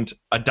find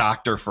a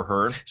doctor for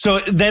her. So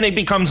then it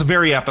becomes a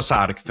very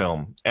episodic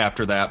film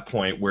after that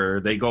point, where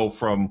they go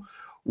from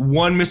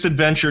one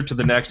misadventure to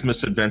the next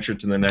misadventure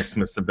to the next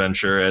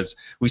misadventure. As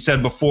we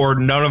said before,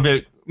 none of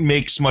it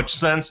makes much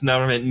sense.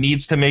 None of it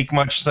needs to make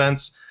much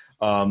sense.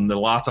 There are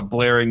lots of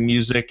blaring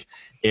music,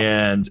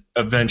 and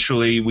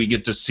eventually we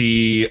get to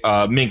see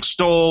Mink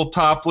Stoll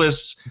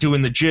topless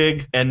doing the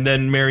jig, and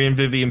then Marion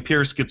Vivian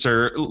Pierce gets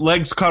her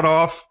legs cut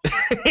off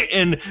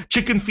and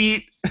chicken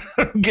feet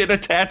get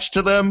attached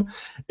to them,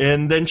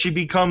 and then she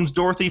becomes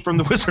Dorothy from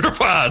The Wizard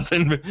of Oz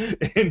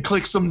and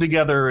clicks them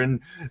together and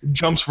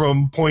jumps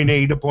from point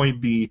A to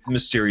point B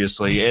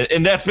mysteriously.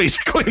 And that's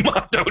basically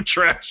Mondo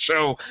Trash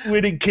Show.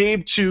 When it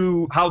came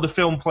to how the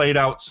film played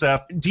out,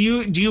 Seth, do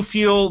you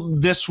feel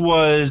this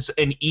was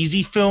an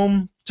easy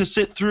film to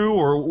sit through,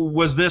 or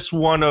was this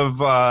one of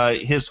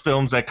his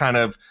films that kind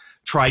of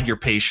tried your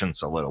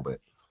patience a little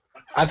bit?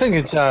 I think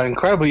it's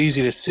incredibly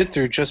easy to sit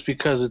through just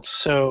because it's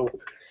so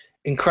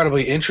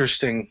incredibly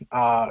interesting.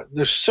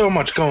 There's so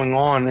much going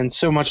on and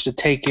so much to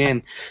take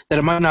in that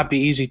it might not be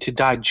easy to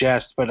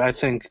digest, but I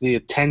think the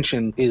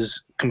attention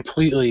is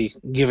completely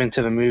given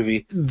to the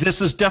movie.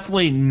 This is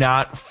definitely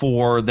not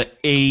for the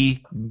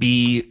A,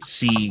 B,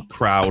 C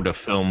crowd of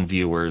film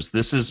viewers.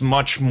 This is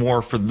much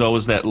more for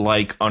those that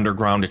like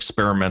underground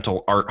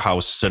experimental art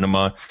house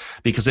cinema,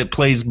 because it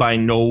plays by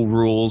no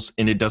rules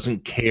and it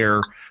doesn't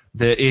care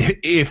that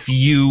if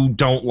you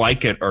don't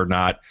like it or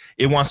not.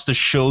 It wants to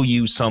show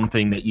you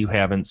something that you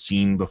haven't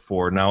seen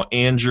before. Now,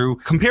 Andrew,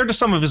 compared to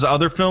some of his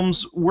other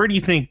films, where do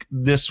you think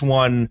this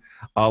one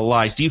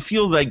lies? Do you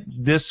feel like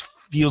this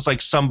feels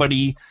like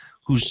somebody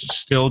who's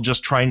still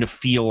just trying to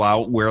feel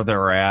out where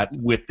they're at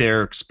with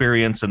their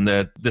experience, and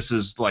that this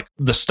is like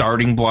the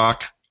starting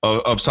block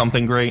of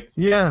something great.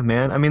 Yeah,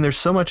 man. I mean, there's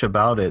so much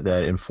about it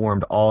that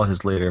informed all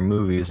his later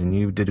movies, and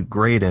you did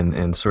great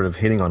in sort of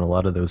hitting on a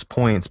lot of those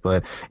points.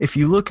 But if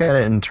you look at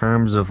it in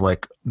terms of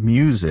like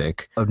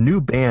music, a new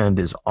band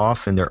is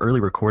often, their early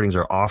recordings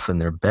are often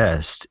their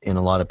best in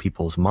a lot of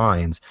people's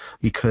minds,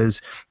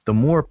 because the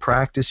more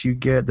practice you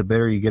get, the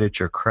better you get at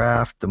your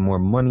craft, the more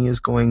money is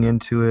going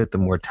into it, the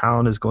more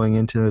talent is going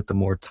into it, the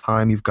more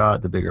time you've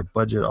got, the bigger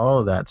budget, all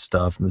of that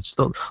stuff. And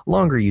the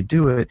longer you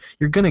do it,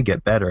 you're going to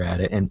get better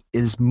at it. And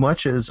as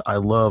much as I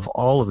love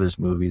all of his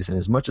movies, and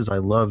as much as I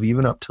love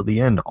even up till the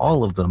end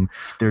all of them,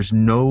 there's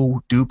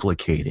no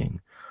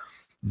duplicating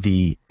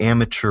the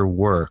amateur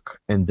work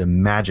and the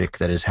magic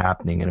that is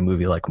happening in a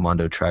movie like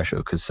Mondo Trasho.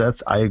 Because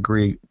Seth, I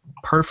agree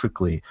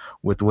perfectly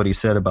with what he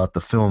said about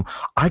the film.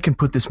 I can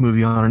put this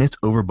movie on and it's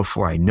over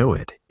before I know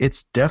it.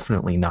 It's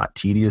definitely not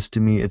tedious to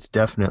me. It's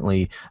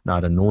definitely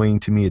not annoying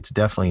to me. It's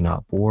definitely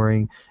not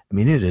boring. I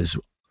mean,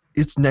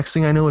 it's next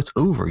thing I know, it's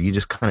over. You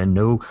just kind of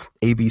know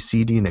A, B,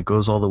 C, D, and it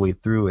goes all the way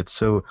through.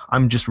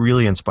 I'm just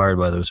really inspired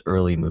by those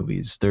early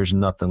movies. There's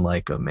nothing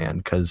like them, man,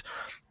 because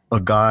a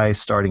guy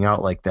starting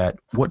out like that,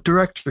 what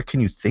director can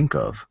you think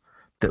of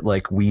that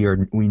like we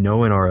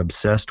know and are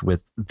obsessed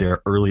with their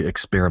early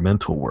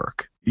experimental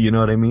work? You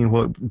know what I mean?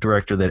 What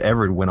director that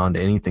ever went on to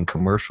anything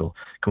commercial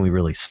can we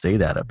really say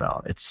that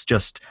about? It's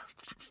just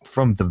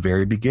from the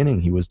very beginning,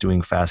 he was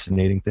doing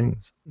fascinating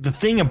things. The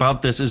thing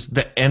about this is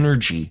the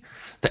energy,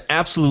 the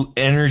absolute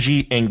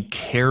energy and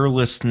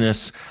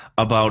carelessness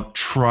about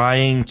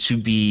trying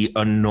to be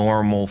a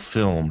normal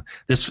film.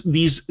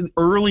 These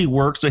early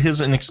works of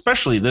his, and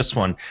especially this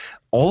one,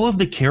 all of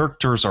the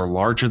characters are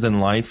larger than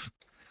life.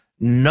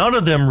 None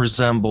of them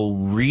resemble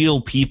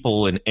real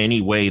people in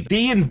any way.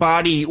 They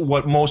embody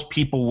what most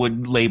people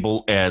would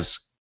label as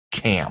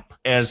camp.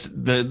 As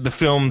the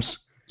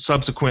films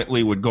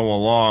subsequently would go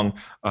along,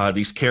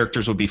 these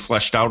characters would be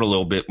fleshed out a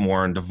little bit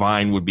more, and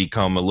Divine would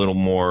become a little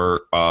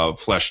more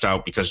fleshed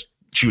out because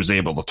she was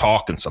able to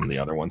talk in some of the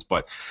other ones.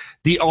 But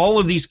all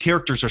of these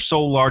characters are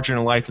so larger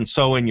in life and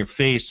so in your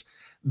face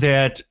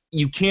that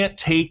you can't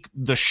take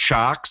the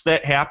shocks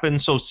that happen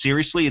so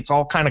seriously. It's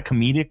all kind of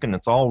comedic and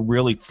it's all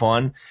really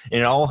fun,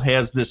 and it all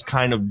has this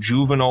kind of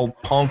juvenile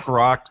punk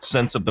rock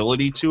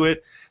sensibility to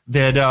it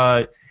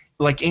that,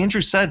 like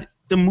Andrew said,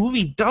 the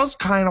movie does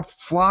kind of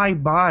fly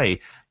by.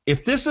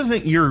 If this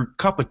isn't your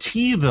cup of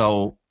tea,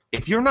 though,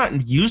 if you're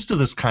not used to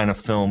this kind of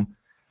film,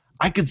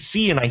 I could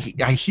see, and I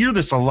hear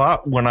this a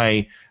lot when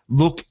I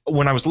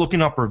was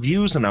looking up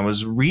reviews and I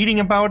was reading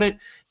about it,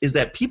 is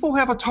that people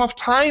have a tough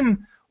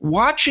time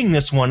watching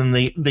this one, and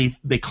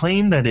they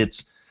claim that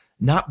it's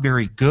not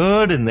very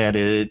good, and that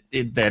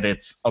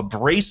it's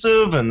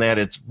abrasive, and that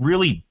it's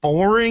really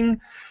boring,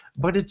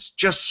 but it's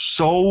just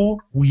so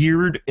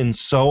weird and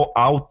so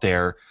out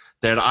there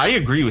that I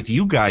agree with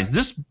you guys.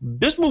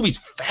 This movie's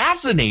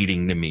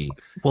fascinating to me.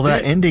 Well,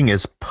 that ending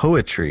is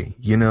poetry.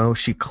 You know,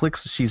 she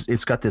clicks.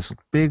 It's got this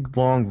big,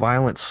 long,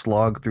 violent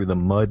slog through the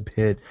mud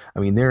pit.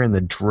 I mean, they're in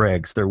the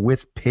dregs. They're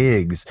with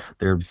pigs.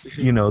 They're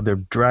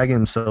dragging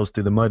themselves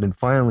through the mud, and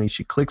finally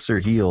she clicks her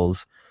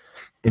heels,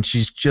 and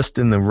she's just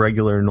in the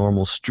regular,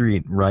 normal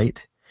street, right?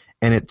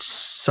 And it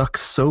sucks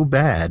so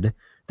bad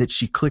that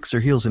she clicks her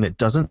heels, and it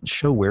doesn't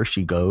show where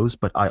she goes,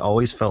 but I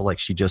always felt like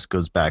she just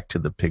goes back to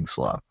the pig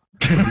slop.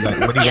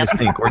 What do you guys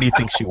think? Where do you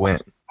think she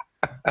went?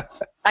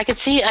 I could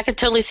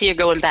totally see her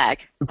going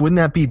back. Wouldn't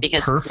that be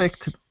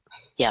perfect?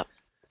 Yeah.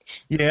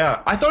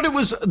 Yeah, I thought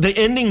the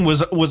ending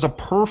was a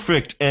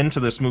perfect end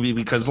to this movie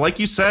because, like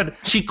you said,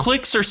 she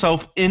clicks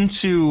herself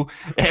into,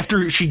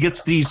 after she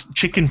gets these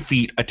chicken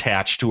feet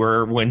attached to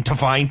her when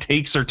Divine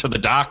takes her to the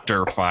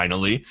doctor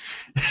finally,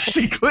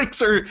 she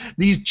clicks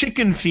these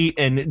chicken feet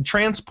and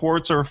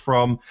transports her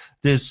from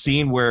this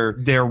scene where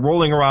they're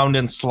rolling around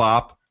in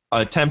slop,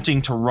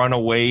 attempting to run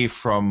away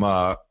from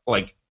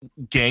like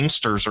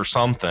gangsters or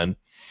something,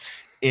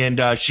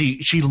 and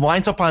she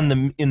lines up in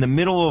the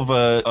middle of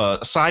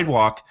a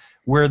sidewalk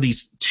where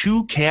these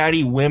two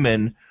catty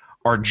women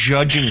are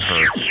judging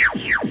her.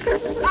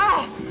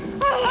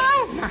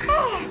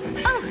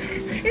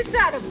 Is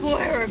that a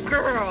boy or a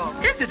girl?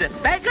 Is it a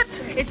faggot?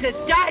 It's a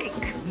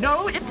dyke.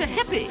 No, it's a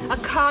hippie. A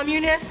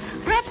communist?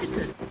 Perhaps it's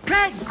a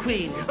drag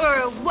queen. Or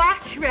a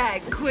wash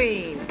rag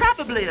queen?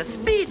 Probably a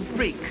speed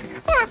freak.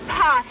 Or a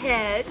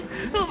pothead?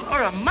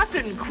 Or a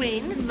muffin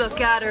queen.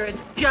 Look at her, it's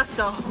just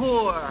a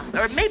whore.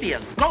 Or maybe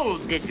a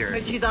gold digger.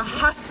 Or she's a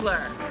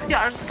hustler.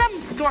 Yeah, or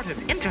some sort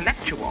of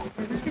intellectual.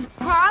 She's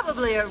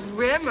probably a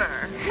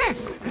rimmer.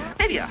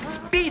 Maybe a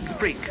speed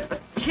freak. A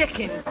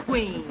chicken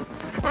queen.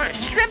 Or a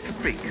shrimp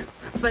freak.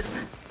 But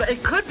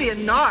it could be a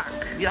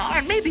narc. Yeah,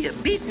 or maybe a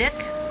beatnik.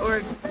 Or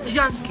a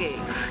junkie.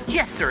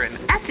 Yes, or an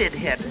acid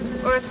hit.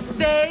 Or a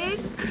spade.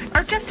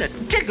 Or just a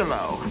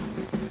gigolo.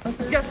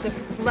 Just a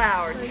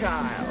flower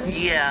child.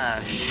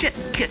 Yeah, shit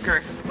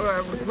kicker. Or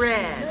a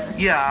red.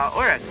 Yeah,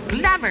 or a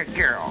glamour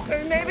girl.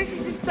 Or maybe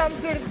she's just some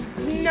sort of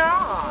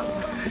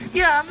snob.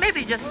 Yeah,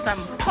 maybe just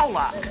some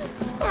Pollock.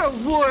 Or a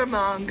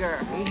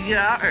warmonger?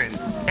 Yeah, or an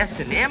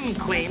S&M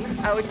queen.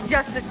 Oh, it's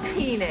just a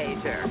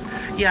teenager.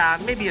 Yeah,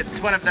 maybe it's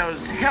one of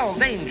those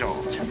Hell's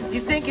Angels.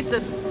 You think it's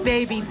a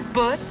baby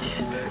butch?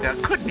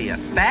 Could be a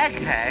bag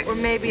hag. Or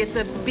maybe it's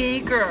a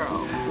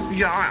B-girl?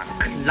 Yeah,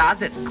 a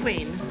closet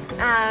queen.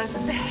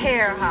 The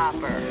hair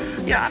hopper.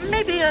 Yeah,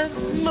 maybe a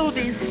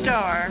movie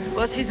star.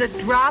 Well, she's a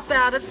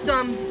dropout of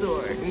some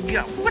sort.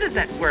 Yeah, what is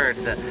that word?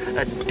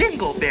 A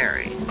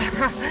dingleberry.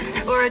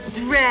 Or a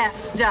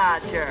draft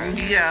dodger.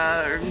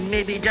 Yeah, or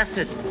maybe just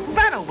a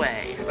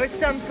runaway. Or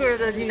some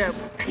sort of,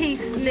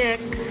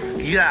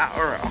 peacenik. Yeah,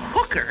 or a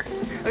hooker.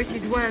 Or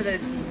she's one of those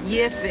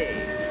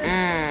yippies.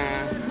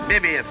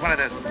 Maybe it's one of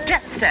those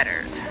jet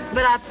setters.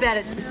 But I bet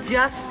it's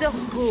just a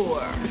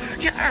whore.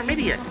 Yeah, or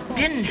maybe a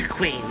dinge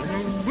queen.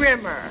 A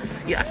rimmer.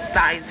 Yeah, a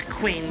size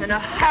queen. And a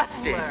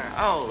hustler.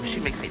 Oh, she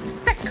makes me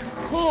sick.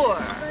 Whore.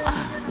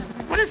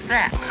 What is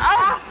that?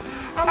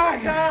 Oh my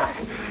God.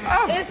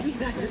 Oh, Isn't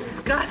that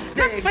disgusting?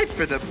 let's wait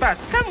for the bus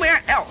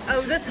somewhere else.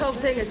 Oh, this whole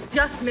thing has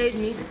just made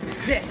me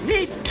sick.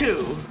 Me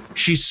too.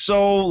 She's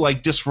so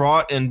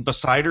distraught and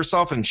beside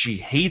herself, and she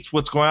hates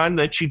what's going on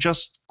that she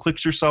just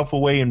clicks herself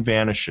away and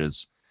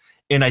vanishes.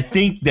 And I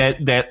think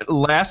that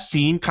last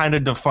scene kind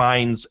of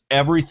defines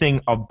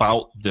everything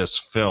about this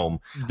film.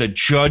 The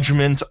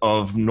judgment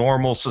of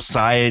normal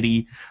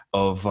society,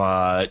 of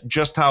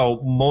just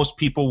how most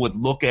people would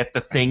look at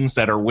the things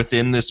that are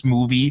within this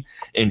movie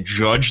and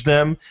judge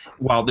them,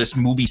 while this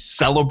movie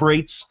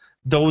celebrates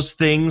those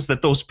things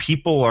that those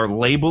people are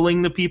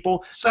labeling the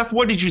people. Seth,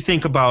 what did you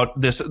think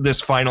about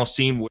this final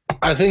scene?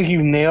 I think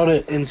you nailed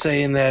it in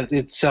saying that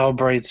it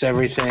celebrates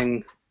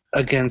everything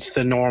against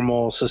the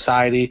normal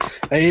society.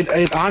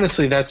 It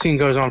honestly, that scene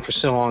goes on for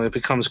so long, it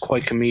becomes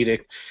quite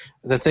comedic,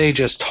 that they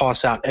just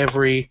toss out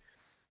every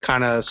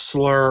kind of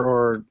slur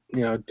or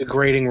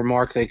degrading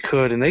remark they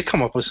could, and they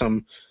come up with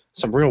some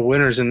real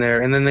winners in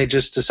there, and then they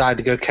just decide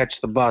to go catch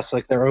the bus.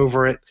 Like, they're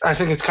over it. I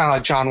think it's kind of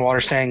like John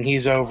Waters saying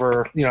he's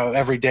over,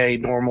 everyday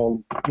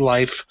normal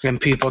life and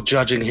people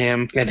judging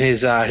him and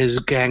his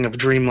gang of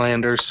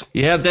Dreamlanders.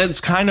 Yeah, that's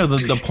kind of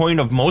the point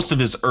of most of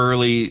his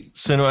early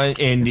cinema.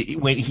 And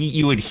when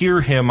you would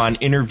hear him on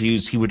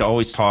interviews, he would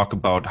always talk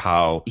about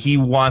how he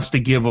wants to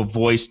give a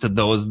voice to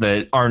those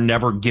that are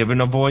never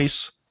given a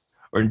voice,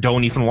 or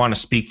don't even want to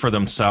speak for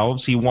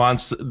themselves. He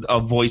wants a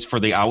voice for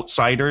the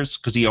outsiders,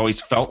 because he always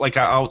felt like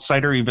an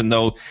outsider, even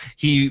though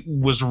he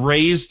was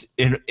raised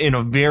in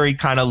a very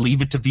kind of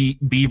Leave It to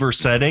Beaver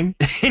setting.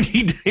 And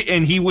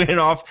he went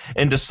off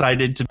and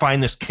decided to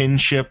find this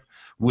kinship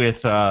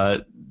with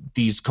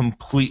these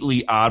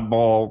completely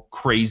oddball,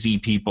 crazy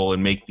people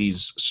and make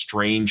these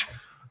strange,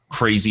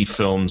 crazy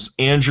films.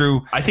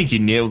 Andrew, I think you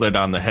nailed it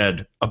on the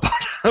head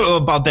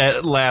about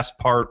that last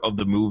part of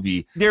the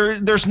movie.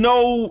 There's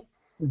no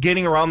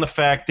getting around the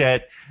fact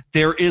that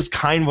there is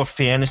kind of a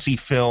fantasy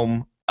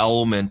film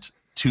element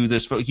to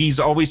this. He's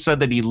always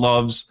said that he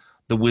loves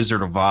The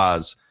Wizard of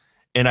Oz.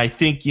 And I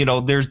think,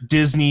 there's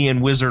Disney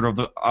and Wizard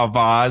of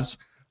Oz,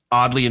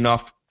 oddly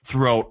enough,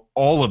 throughout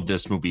all of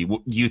this movie. Do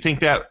you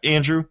think that,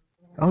 Andrew?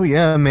 Oh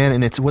yeah, man,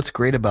 and what's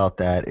great about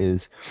that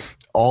is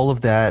all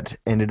of that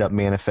ended up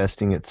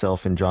manifesting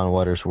itself in John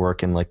Waters'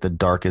 work in the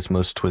darkest,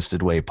 most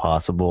twisted way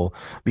possible,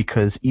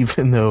 because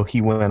even though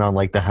he went on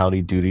the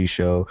Howdy Doody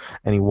show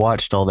and he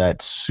watched all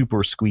that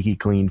super squeaky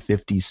clean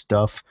 50s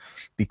stuff,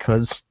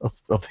 because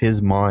of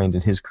his mind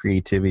and his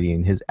creativity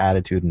and his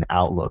attitude and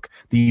outlook,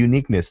 the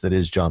uniqueness that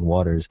is John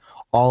Waters,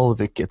 all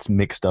of it gets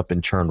mixed up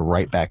and churned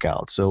right back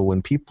out. So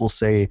when people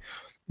say,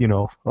 we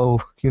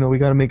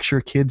got to make sure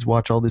kids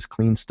watch all this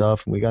clean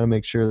stuff, and we got to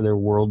make sure their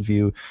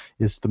worldview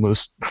is the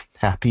most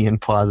happy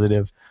and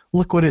positive.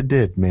 Look what it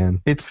did,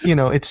 man. It's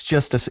it's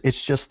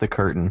just the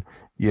curtain,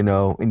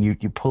 and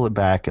you pull it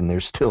back, and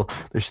there's still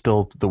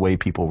the way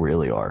people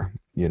really are,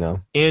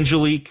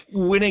 Angelique,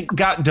 when it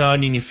got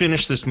done and you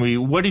finished this movie,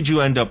 what did you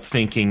end up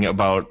thinking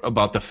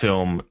about the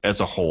film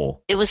as a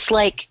whole? It was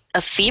like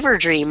a fever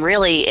dream,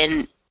 really,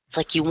 and it's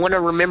like you want to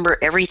remember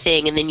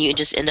everything, and then you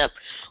just end up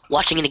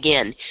watching it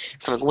again.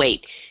 So I'm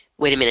like,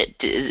 wait a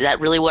minute, is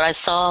that really what I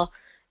saw?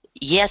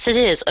 Yes, it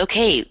is.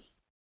 Okay,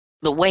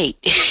 but wait.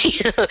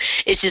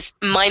 It's just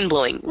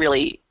mind-blowing,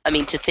 really. I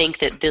mean, to think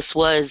that this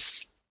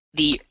was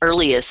the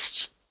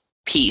earliest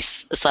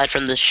piece, aside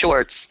from the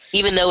shorts,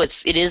 even though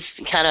it is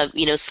kind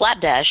of,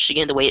 slapdash,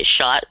 again, the way it's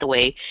shot, the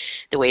way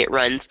it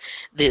runs,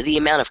 the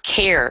amount of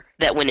care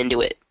that went into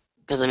it.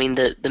 Because, I mean,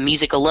 the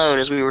music alone,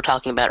 as we were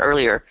talking about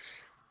earlier,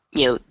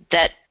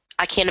 that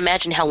I can't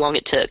imagine how long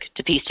it took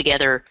to piece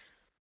together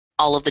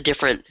all of the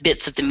different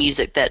bits of the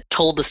music that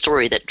told the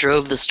story, that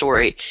drove the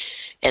story,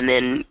 and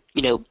then,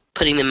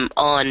 putting them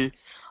on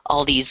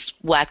all these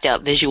whacked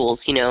out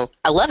visuals.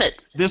 I love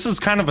it. This is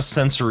kind of a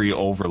sensory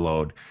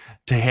overload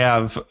to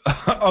have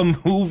a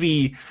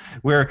movie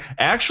where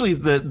actually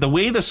the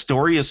way the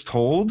story is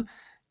told,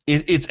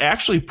 it's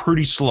actually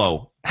pretty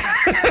slow.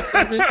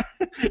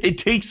 Mm-hmm. It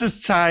takes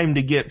its time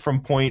to get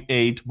from point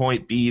A to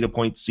point B to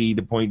point C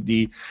to point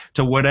D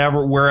to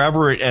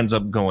wherever it ends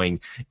up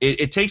going.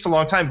 It takes a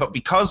long time, but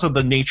because of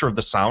the nature of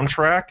the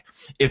soundtrack,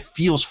 it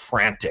feels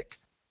frantic.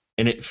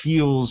 and it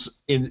feels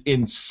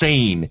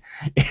insane.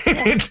 Well,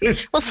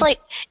 it's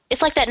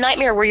like that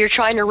nightmare where you're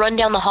trying to run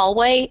down the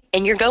hallway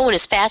and you're going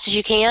as fast as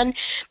you can,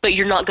 but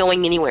you're not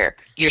going anywhere.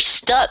 You're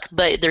stuck,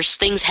 but there's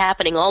things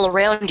happening all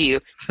around you.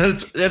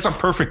 That's a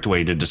perfect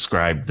way to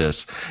describe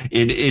this.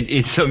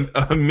 It's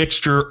a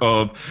mixture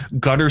of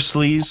gutter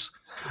sleaze,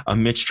 a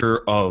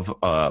mixture of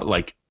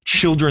like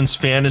children's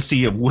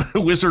fantasy of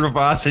Wizard of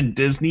Oz and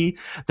Disney.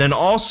 Then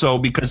also,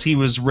 because he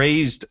was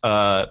raised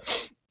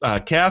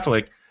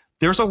Catholic,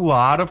 there's a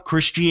lot of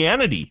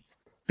Christianity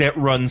that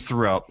runs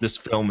throughout this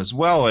film, as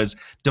well as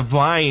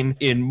Divine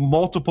in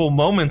multiple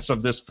moments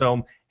of this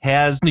film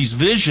has these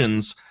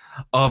visions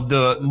of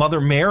the Mother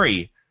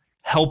Mary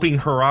helping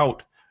her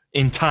out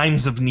in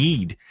times of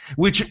need,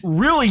 which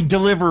really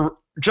deliver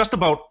just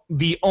about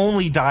the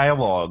only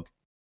dialogue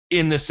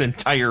in this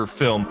entire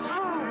film.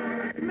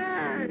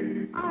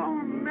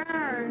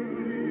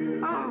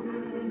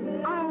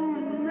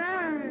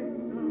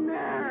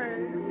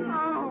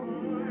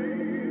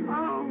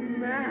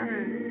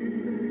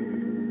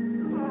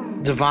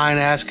 Divine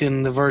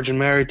asking the Virgin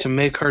Mary to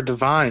make her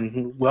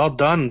divine. Well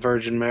done,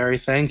 Virgin Mary.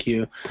 Thank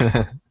you.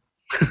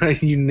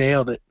 You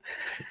nailed it.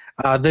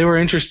 They were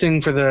interesting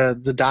for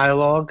the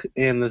dialogue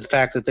and the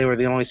fact that they were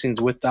the only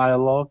scenes with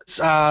dialogue.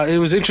 It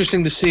was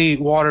interesting to see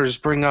Waters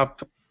bring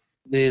up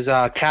his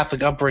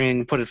Catholic upbringing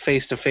and put it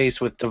face to face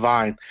with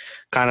Divine.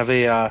 Kind of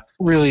a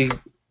really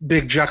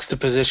big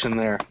juxtaposition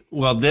there.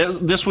 Well,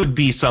 this would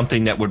be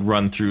something that would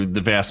run through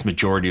the vast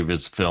majority of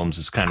his films,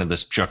 is kind of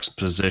this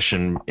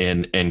juxtaposition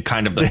and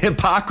kind of the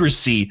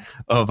hypocrisy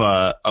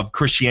of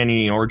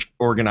Christianity and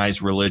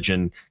organized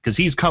religion, because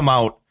he's come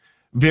out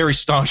very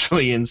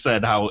staunchly and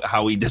said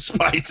how he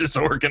despises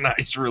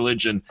organized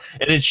religion,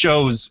 and it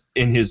shows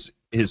in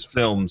his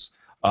films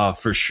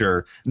for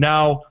sure.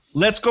 Now,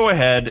 let's go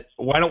ahead.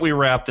 Why don't we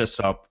wrap this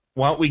up?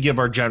 Why don't we give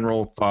our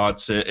general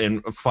thoughts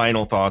and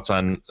final thoughts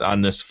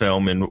on this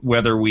film and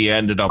whether we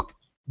ended up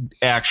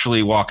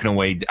actually walking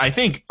away. I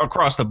think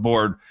across the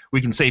board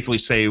we can safely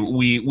say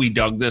we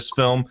dug this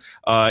film.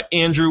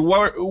 Andrew,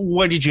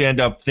 what did you end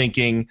up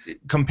thinking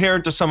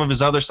compared to some of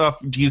his other stuff?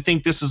 Do you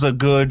think this is a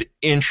good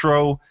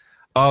intro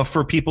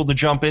for people to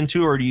jump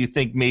into, or do you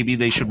think maybe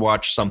they should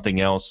watch something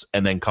else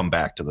and then come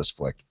back to this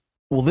flick?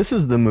 Well, this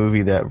is the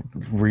movie that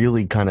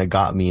really kind of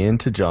got me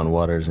into John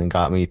Waters and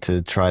got me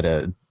to try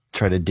to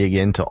dig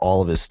into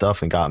all of his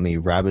stuff and got me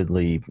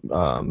rabidly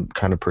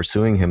kind of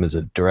pursuing him as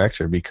a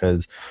director,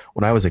 because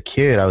when I was a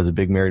kid, I was a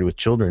big Married with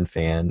Children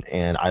fan,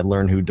 and I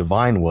learned who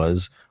Divine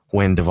was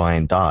when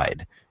Divine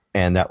died.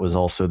 And that was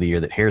also the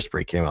year that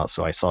Hairspray came out.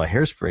 So I saw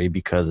Hairspray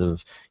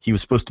because he was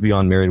supposed to be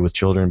on Married with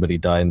Children, but he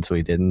died, and so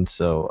he didn't.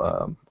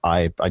 So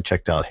I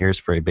checked out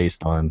Hairspray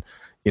based on,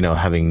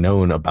 having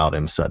known about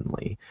him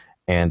suddenly.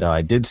 And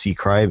I did see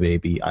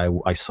Crybaby.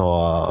 I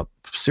saw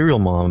Serial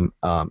Mom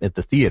at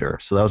the theater.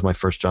 So that was my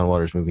first John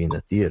Waters movie in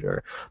the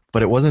theater.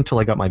 But it wasn't until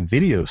I got my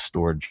video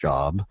store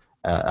job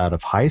out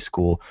of high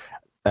school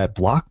at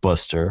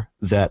Blockbuster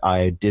that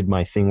I did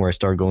my thing where I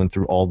started going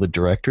through all the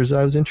directors that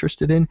I was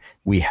interested in.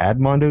 We had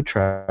Mondo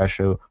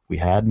Trasho, we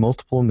had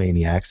Multiple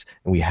Maniacs,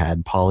 and we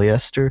had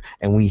Polyester,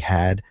 and we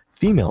had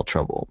Female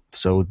Trouble.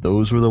 So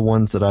those were the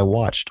ones that I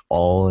watched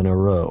all in a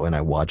row, and I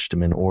watched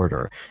them in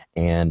order,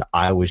 and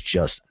I was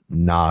just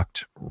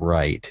knocked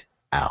right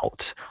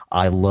out.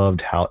 I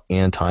loved how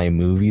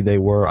anti-movie they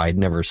were. I'd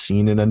never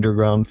seen an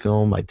underground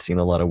film. I'd seen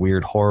a lot of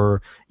weird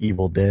horror,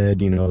 Evil Dead,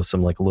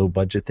 some like low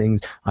budget things.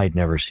 I'd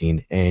never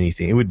seen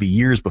anything. It would be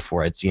years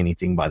before I'd see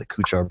anything by the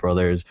Kuchar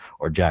brothers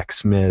or Jack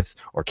Smith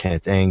or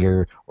Kenneth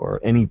Anger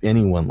or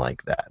anyone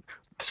like that.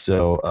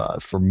 So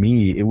for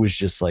me, it was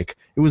just like,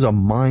 it was a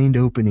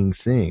mind-opening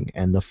thing.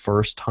 And the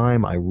first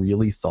time I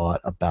really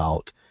thought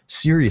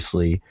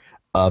seriously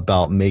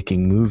about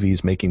making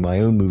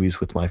my own movies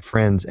with my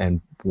friends. And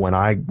when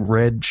I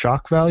read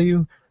Shock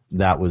Value,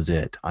 that was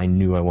it. I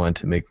knew I wanted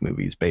to make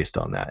movies based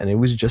on that. And it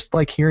was just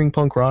like hearing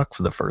punk rock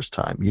for the first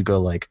time. You go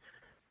like,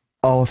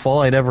 oh, if all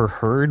I'd ever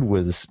heard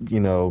was,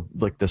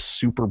 like the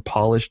super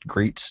polished,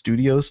 great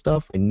studio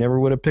stuff, I never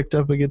would have picked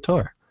up a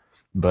guitar.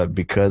 But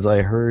because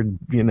I heard,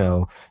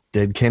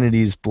 Dead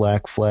Kennedy's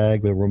Black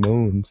Flag, the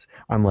Ramones,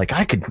 I'm like,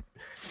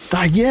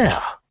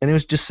 yeah. And it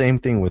was just same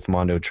thing with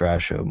Mondo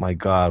Trasho. My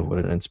God, what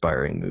an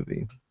inspiring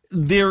movie.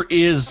 There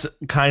is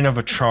kind of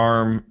a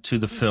charm to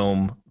the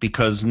film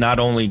because not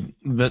only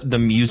the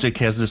music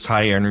has this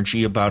high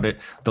energy about it,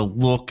 the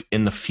look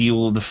and the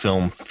feel of the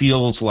film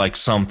feels like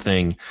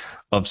something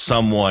of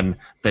someone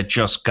that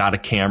just got a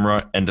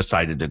camera and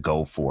decided to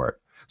go for it.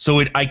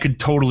 So I could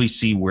totally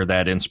see where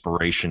that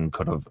inspiration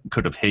could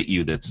have hit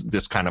you. That's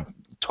this kind of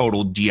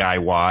total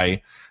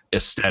DIY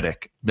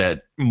aesthetic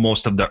that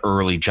most of the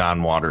early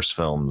John Waters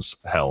films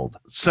held.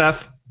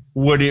 Seth,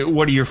 what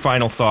are your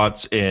final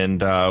thoughts,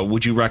 and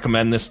would you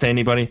recommend this to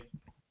anybody?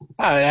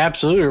 I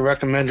absolutely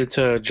recommend it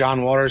to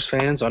John Waters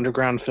fans,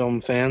 underground film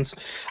fans.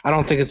 I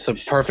don't think it's the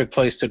perfect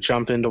place to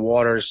jump into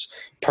Waters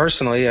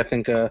personally. I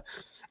think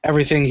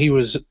everything he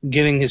was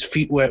getting his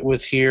feet wet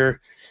with here,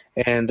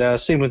 and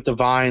same with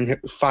Divine,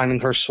 finding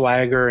her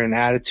swagger and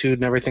attitude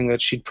and everything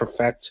that she'd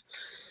perfect.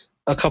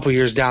 a couple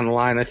years down the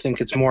line, I think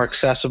it's more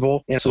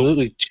accessible.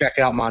 Absolutely check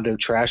out Mondo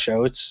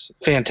Trasho. It's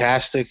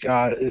fantastic.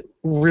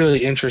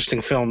 Really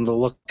interesting film to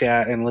look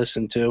at and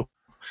listen to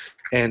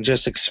and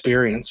just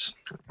experience.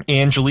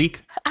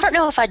 Angelique? I don't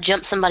know if I'd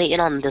jump somebody in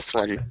on this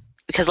one.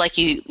 Because like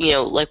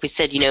like we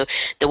said,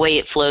 the way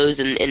it flows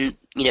and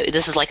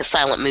this is like a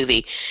silent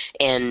movie,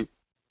 and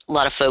a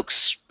lot of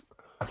folks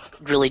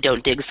really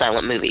don't dig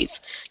silent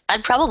movies.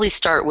 I'd probably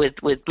start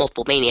with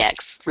Multiple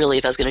Maniacs, really,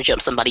 if I was going to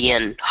jump somebody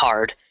in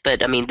hard.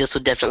 But, I mean, this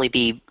would definitely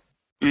be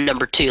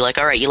number 2. Like,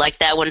 all right, you like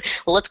that one?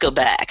 Well, let's go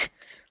back.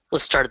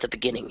 Let's start at the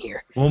beginning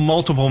here. Well,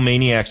 Multiple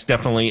Maniacs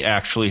definitely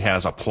actually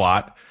has a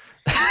plot.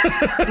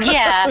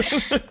 Yeah.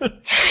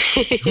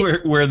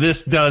 where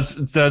this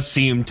does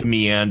seem to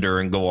meander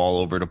and go all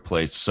over the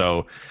place.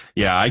 So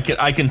yeah,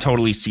 I can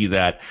totally see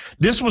that.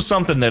 This was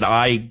something that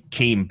I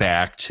came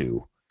back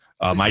to.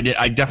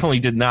 I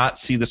definitely did not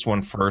see this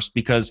one first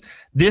because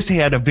this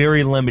had a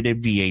very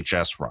limited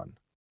VHS run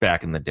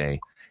back in the day,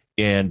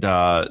 and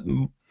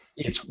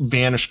it's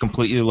vanished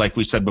completely, like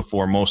we said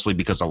before, mostly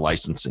because of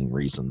licensing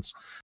reasons.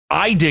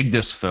 I dig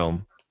this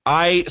film.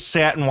 I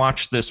sat and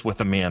watched this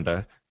with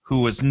Amanda,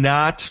 who was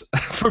not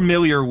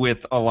familiar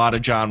with a lot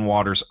of John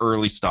Waters'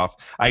 early stuff.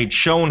 I had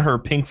shown her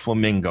Pink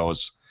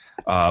Flamingos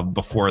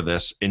before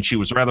this, and she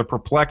was rather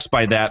perplexed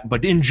by that,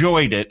 but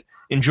enjoyed it,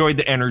 enjoyed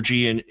the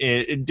energy, and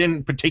it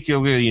didn't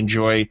particularly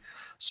enjoy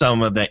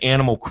some of the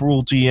animal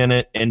cruelty in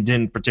it, and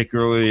didn't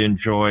particularly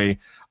enjoy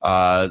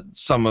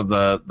some of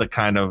the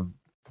kind of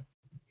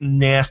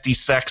nasty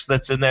sex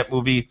that's in that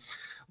movie.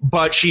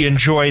 But she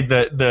enjoyed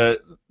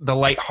the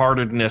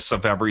lightheartedness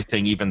of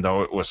everything, even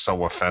though it was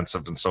so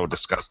offensive and so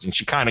disgusting.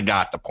 She kind of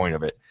got the point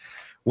of it.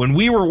 When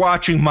we were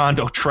watching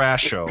Mondo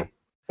Trasho,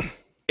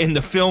 and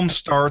the film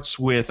starts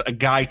with a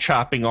guy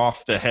chopping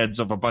off the heads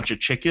of a bunch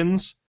of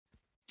chickens,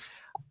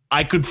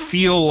 I could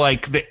feel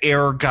like the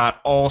air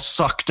got all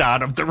sucked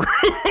out of the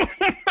room.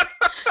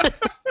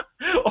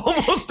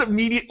 Almost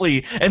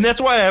immediately. And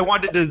that's why I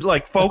wanted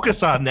to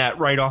focus on that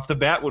right off the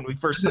bat when we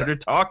first started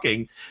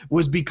talking,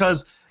 was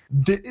because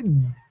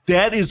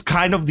that is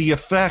kind of the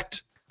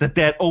effect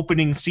that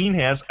opening scene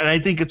has, and I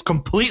think it's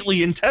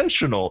completely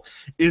intentional,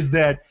 is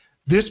that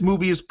this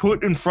movie is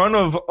put in front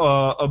of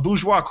a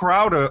bourgeois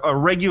crowd, a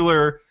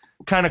regular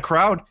kind of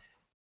crowd.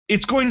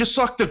 It's going to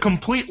suck the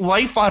complete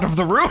life out of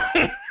the room.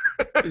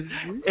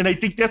 And I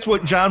think that's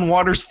what John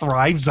Waters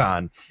thrives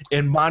on.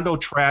 And Mondo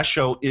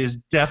Trasho is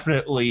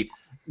definitely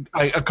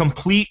a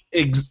complete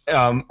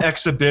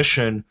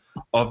exhibition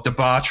of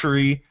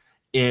debauchery.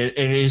 It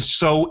is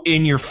so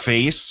in your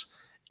face,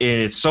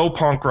 and it's so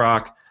punk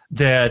rock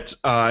that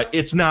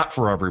it's not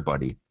for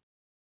everybody.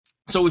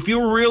 So if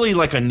you're really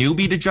like a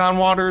newbie to John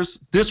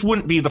Waters, this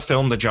wouldn't be the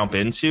film to jump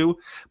into.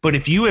 But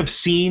if you have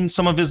seen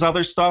some of his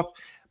other stuff,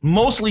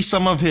 mostly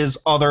some of his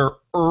other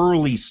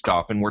early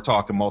stuff, and we're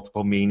talking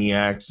Multiple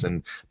Maniacs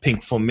and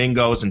Pink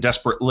Flamingos and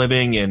Desperate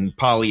Living and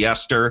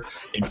Polyester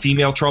and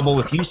Female Trouble,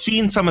 if you've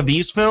seen some of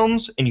these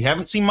films and you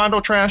haven't seen Mondo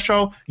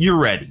Trasho, you're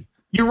ready.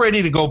 You're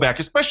ready to go back,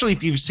 especially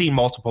if you've seen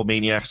Multiple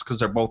Maniacs, because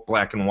they're both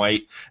black and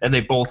white, and they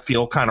both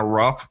feel kind of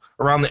rough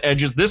around the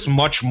edges. This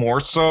much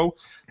more so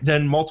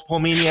than Multiple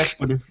Maniacs,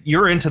 but if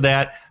you're into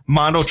that,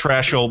 Mondo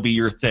Trasho will be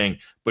your thing.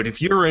 But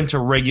if you're into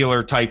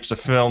regular types of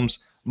films,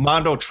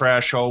 Mondo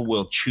Trasho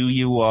will chew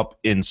you up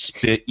and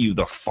spit you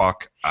the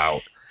fuck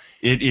out.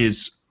 It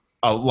is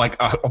like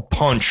a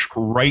punch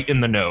right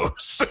in the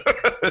nose.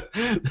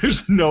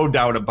 There's no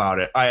doubt about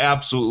it. I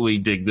absolutely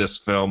dig this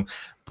film,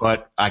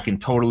 but I can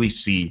totally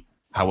see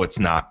how it's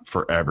not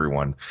for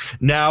everyone.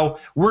 Now,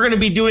 we're going to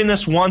be doing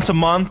this once a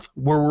month,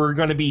 where we're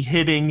going to be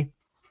hitting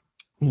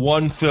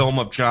one film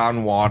of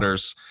John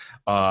Waters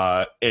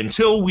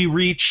until we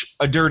reach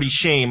A Dirty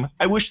Shame.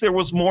 I wish there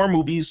was more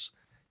movies.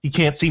 He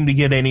can't seem to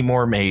get any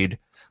more made,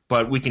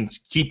 but we can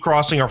keep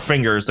crossing our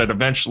fingers that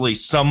eventually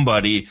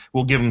somebody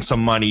will give him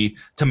some money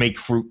to make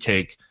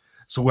Fruitcake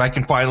so I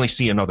can finally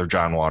see another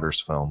John Waters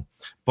film.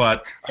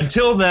 But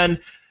until then,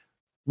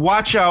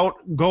 watch out.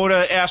 Go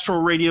to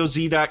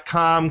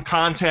astroradios.com.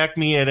 Contact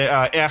me at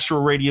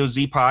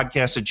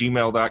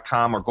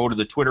astroradiozpodcast@gmail.com, or go to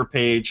the Twitter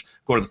page,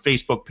 go to the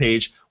Facebook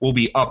page. We'll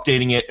be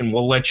updating it, and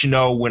we'll let you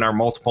know when our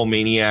Multiple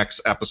Maniacs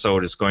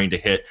episode is going to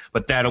hit.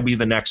 But that'll be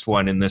the next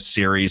one in this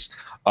series.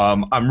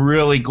 I'm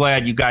really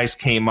glad you guys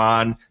came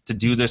on to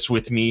do this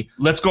with me.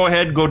 Let's go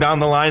ahead and go down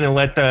the line and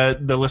let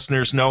the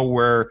listeners know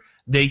where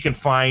they can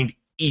find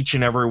each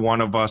and every one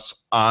of us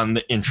on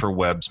the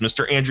interwebs.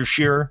 Mr. Andrew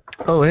Shearer.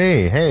 Oh,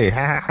 hey,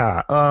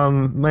 ha.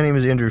 My name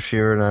is Andrew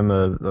Shearer, and I'm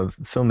a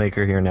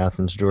filmmaker here in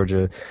Athens,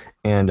 Georgia.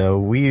 And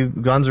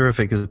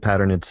Gonzorific is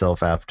patterned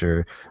itself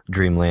after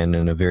Dreamland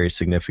in a very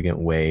significant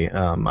way.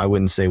 I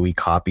wouldn't say we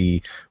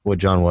copy what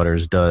John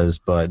Waters does,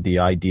 but the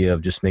idea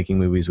of just making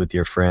movies with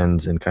your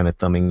friends and kind of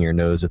thumbing your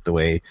nose at the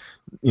way,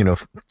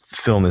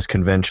 film is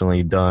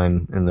conventionally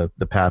done and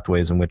the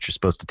pathways in which you're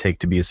supposed to take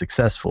to be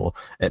successful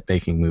at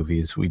making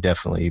movies, we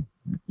definitely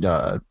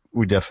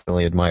we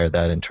definitely admire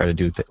that and try to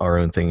do our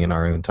own thing in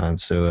our own time.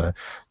 So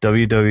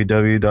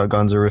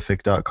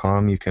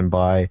www.gonzorific.com. You can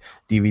buy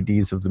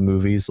DVDs of the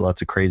movies,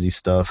 lots of crazy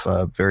stuff,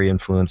 very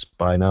influenced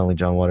by not only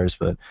John Waters,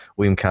 but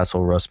William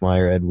Castle, Russ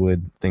Meyer, Ed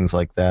Wood, things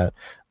like that.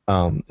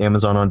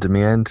 Amazon On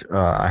Demand,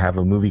 I have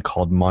a movie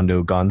called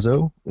Mondo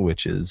Gonzo,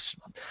 which is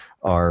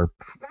my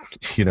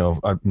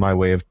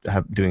way of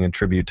doing a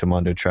tribute to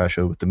Mondo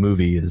Trasho with the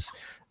movie is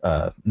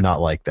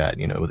not like that.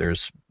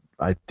 There's,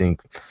 I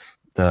think,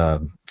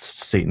 the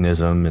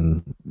Satanism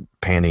and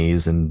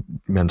panties and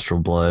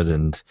menstrual blood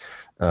and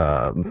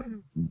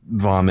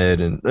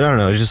vomit and I don't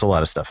know. There's just a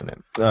lot of stuff in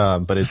it,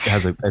 but it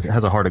has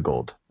a heart of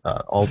gold.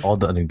 All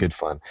done in good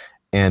fun.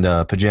 And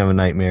Pajama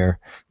Nightmare,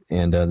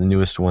 and the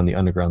newest one, The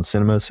Underground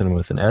Cinema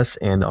with an S,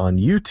 and on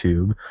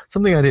YouTube,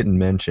 something I didn't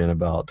mention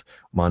about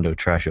Mondo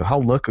Trasho, how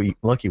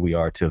lucky we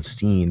are to have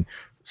seen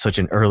such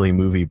an early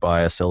movie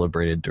by a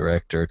celebrated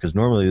director, because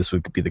normally this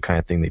would be the kind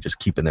of thing they just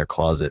keep in their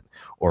closet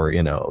or,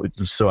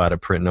 so out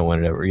of print no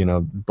one would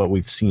ever, but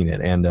we've seen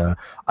it. And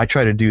I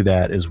try to do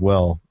that as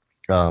well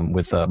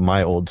with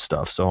my old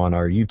stuff. So on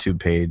our YouTube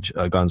page,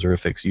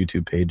 Gonzorific's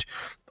YouTube page,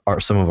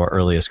 some of our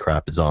earliest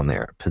crap is on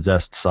there.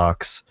 Possessed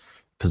Socks,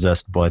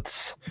 Possessed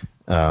Butts,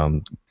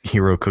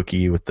 Hero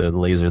Cookie with the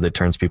laser that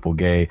turns people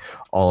gay,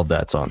 all of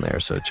that's on there,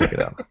 so check it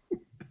out.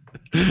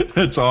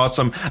 That's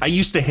awesome. I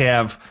used to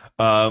have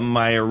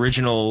my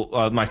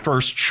original, my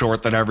first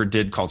short that I ever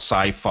did called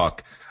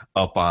Sci-Fuck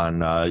up on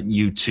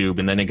YouTube,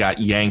 and then it got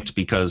yanked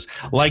because,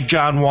 like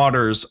John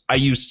Waters, I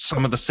used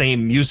some of the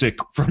same music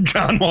from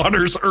John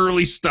Waters'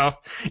 early stuff,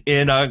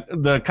 and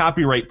the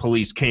copyright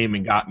police came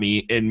and got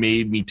me and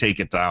made me take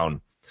it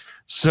down.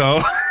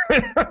 So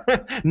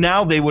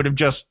now they would have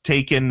just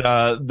taken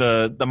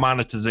the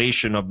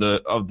monetization of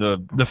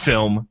the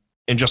film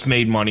and just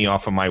made money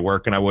off of my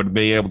work, and I would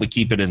be able to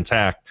keep it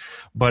intact.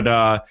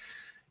 But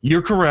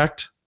you're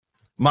correct.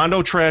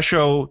 Mondo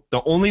Trasho,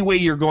 the only way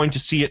you're going to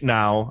see it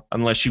now,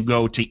 unless you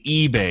go to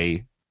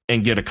eBay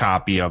and get a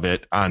copy of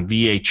it on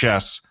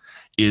VHS,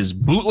 is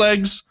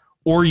bootlegs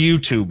or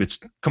YouTube. It's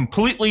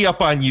completely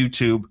up on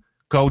YouTube.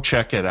 Go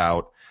check it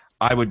out.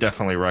 I would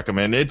definitely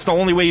recommend it. It's the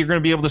only way you're going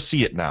to be able to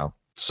see it now.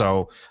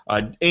 So,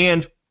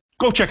 and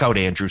go check out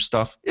Andrew's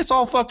stuff. It's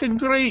all fucking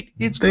great.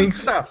 It's good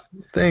stuff.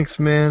 Thanks,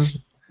 man.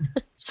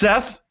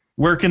 Seth,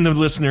 where can the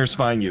listeners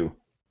find you?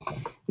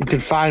 You can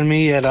find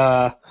me at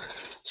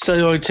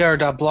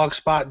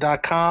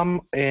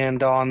celluloidterror.blogspot.com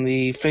and on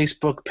the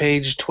Facebook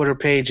page, Twitter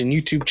page, and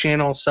YouTube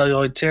channel,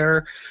 Celluloid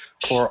Terror,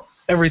 for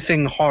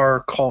everything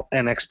horror, cult,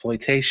 and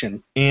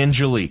exploitation.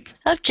 Angelique.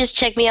 Just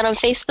check me out on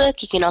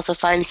Facebook. You can also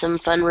find some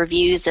fun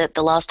reviews at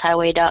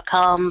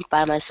thelosthighway.com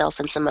by myself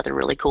and some other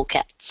really cool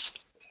cats.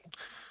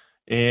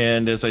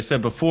 And as I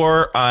said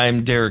before,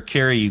 I'm Derek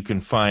Carey. You can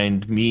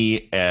find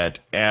me at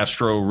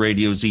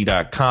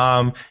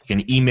astroradioz.com. You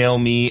can email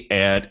me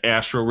at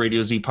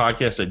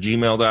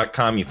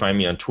astroradiozpodcast@gmail.com. You find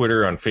me on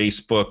Twitter, on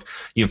Facebook.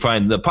 You can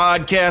find the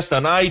podcast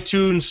on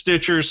iTunes,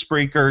 Stitcher,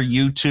 Spreaker,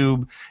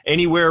 YouTube.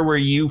 Anywhere where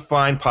you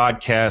find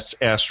podcasts,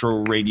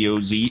 Astro Radio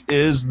Z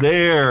is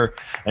there.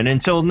 And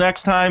until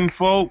next time,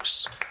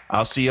 folks,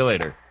 I'll see you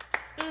later.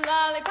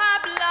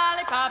 Lollipop,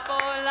 lollipop, oh,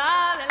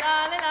 lolly,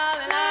 lolly,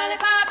 lolly,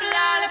 lollipop,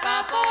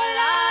 lollipop, oh,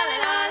 lolly,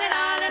 lolly,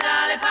 lolly,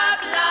 lollipop,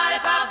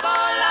 lollipop, oh,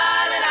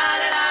 lolly,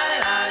 lolly, lolly,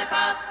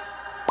 lollipop.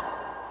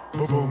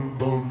 Boom, boom,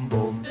 boom,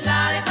 boom.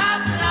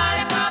 Lollipop,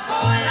 lollipop,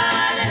 oh,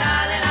 lolly,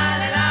 lolly,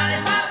 lolly,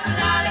 lollipop,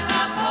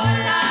 lollipop, oh,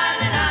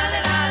 lolly, lolly,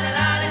 lolly,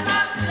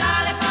 lollipop,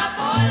 lollipop,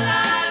 oh,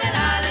 lolly,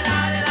 lolly,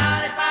 lolly,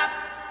 lollipop.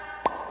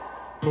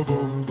 Boom,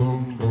 boom,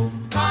 boom,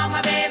 boom. Call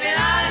my baby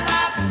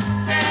lollipop,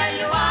 tell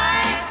you why.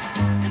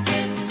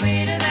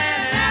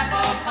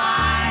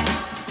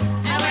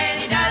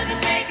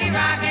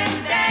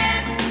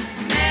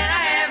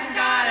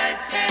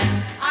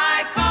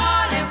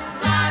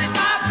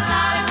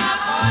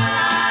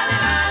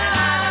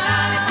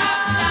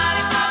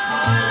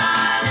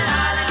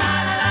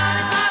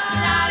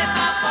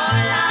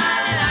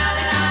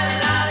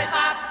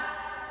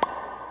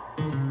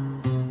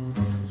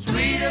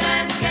 Sweeter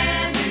than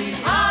candy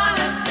on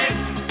a stick.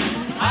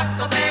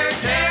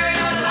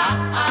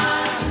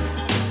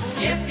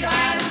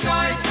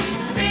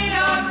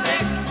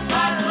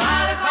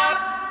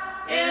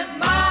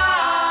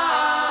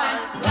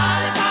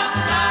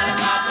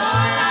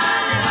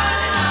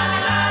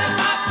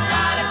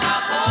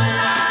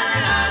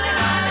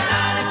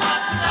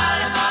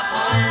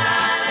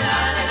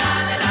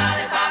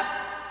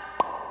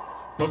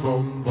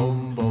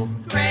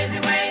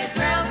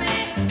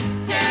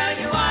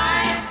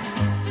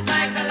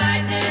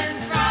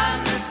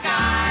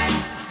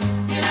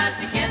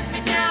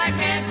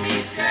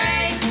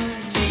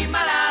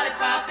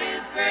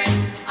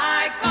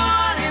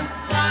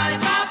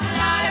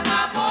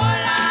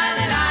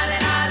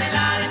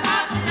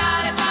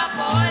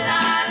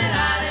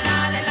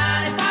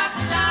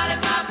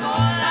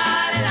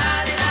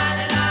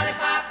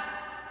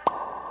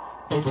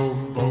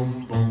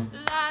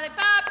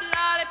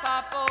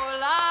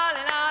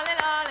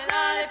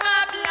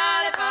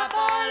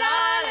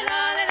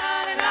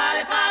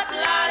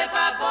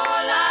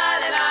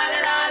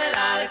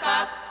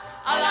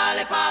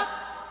 lollipop.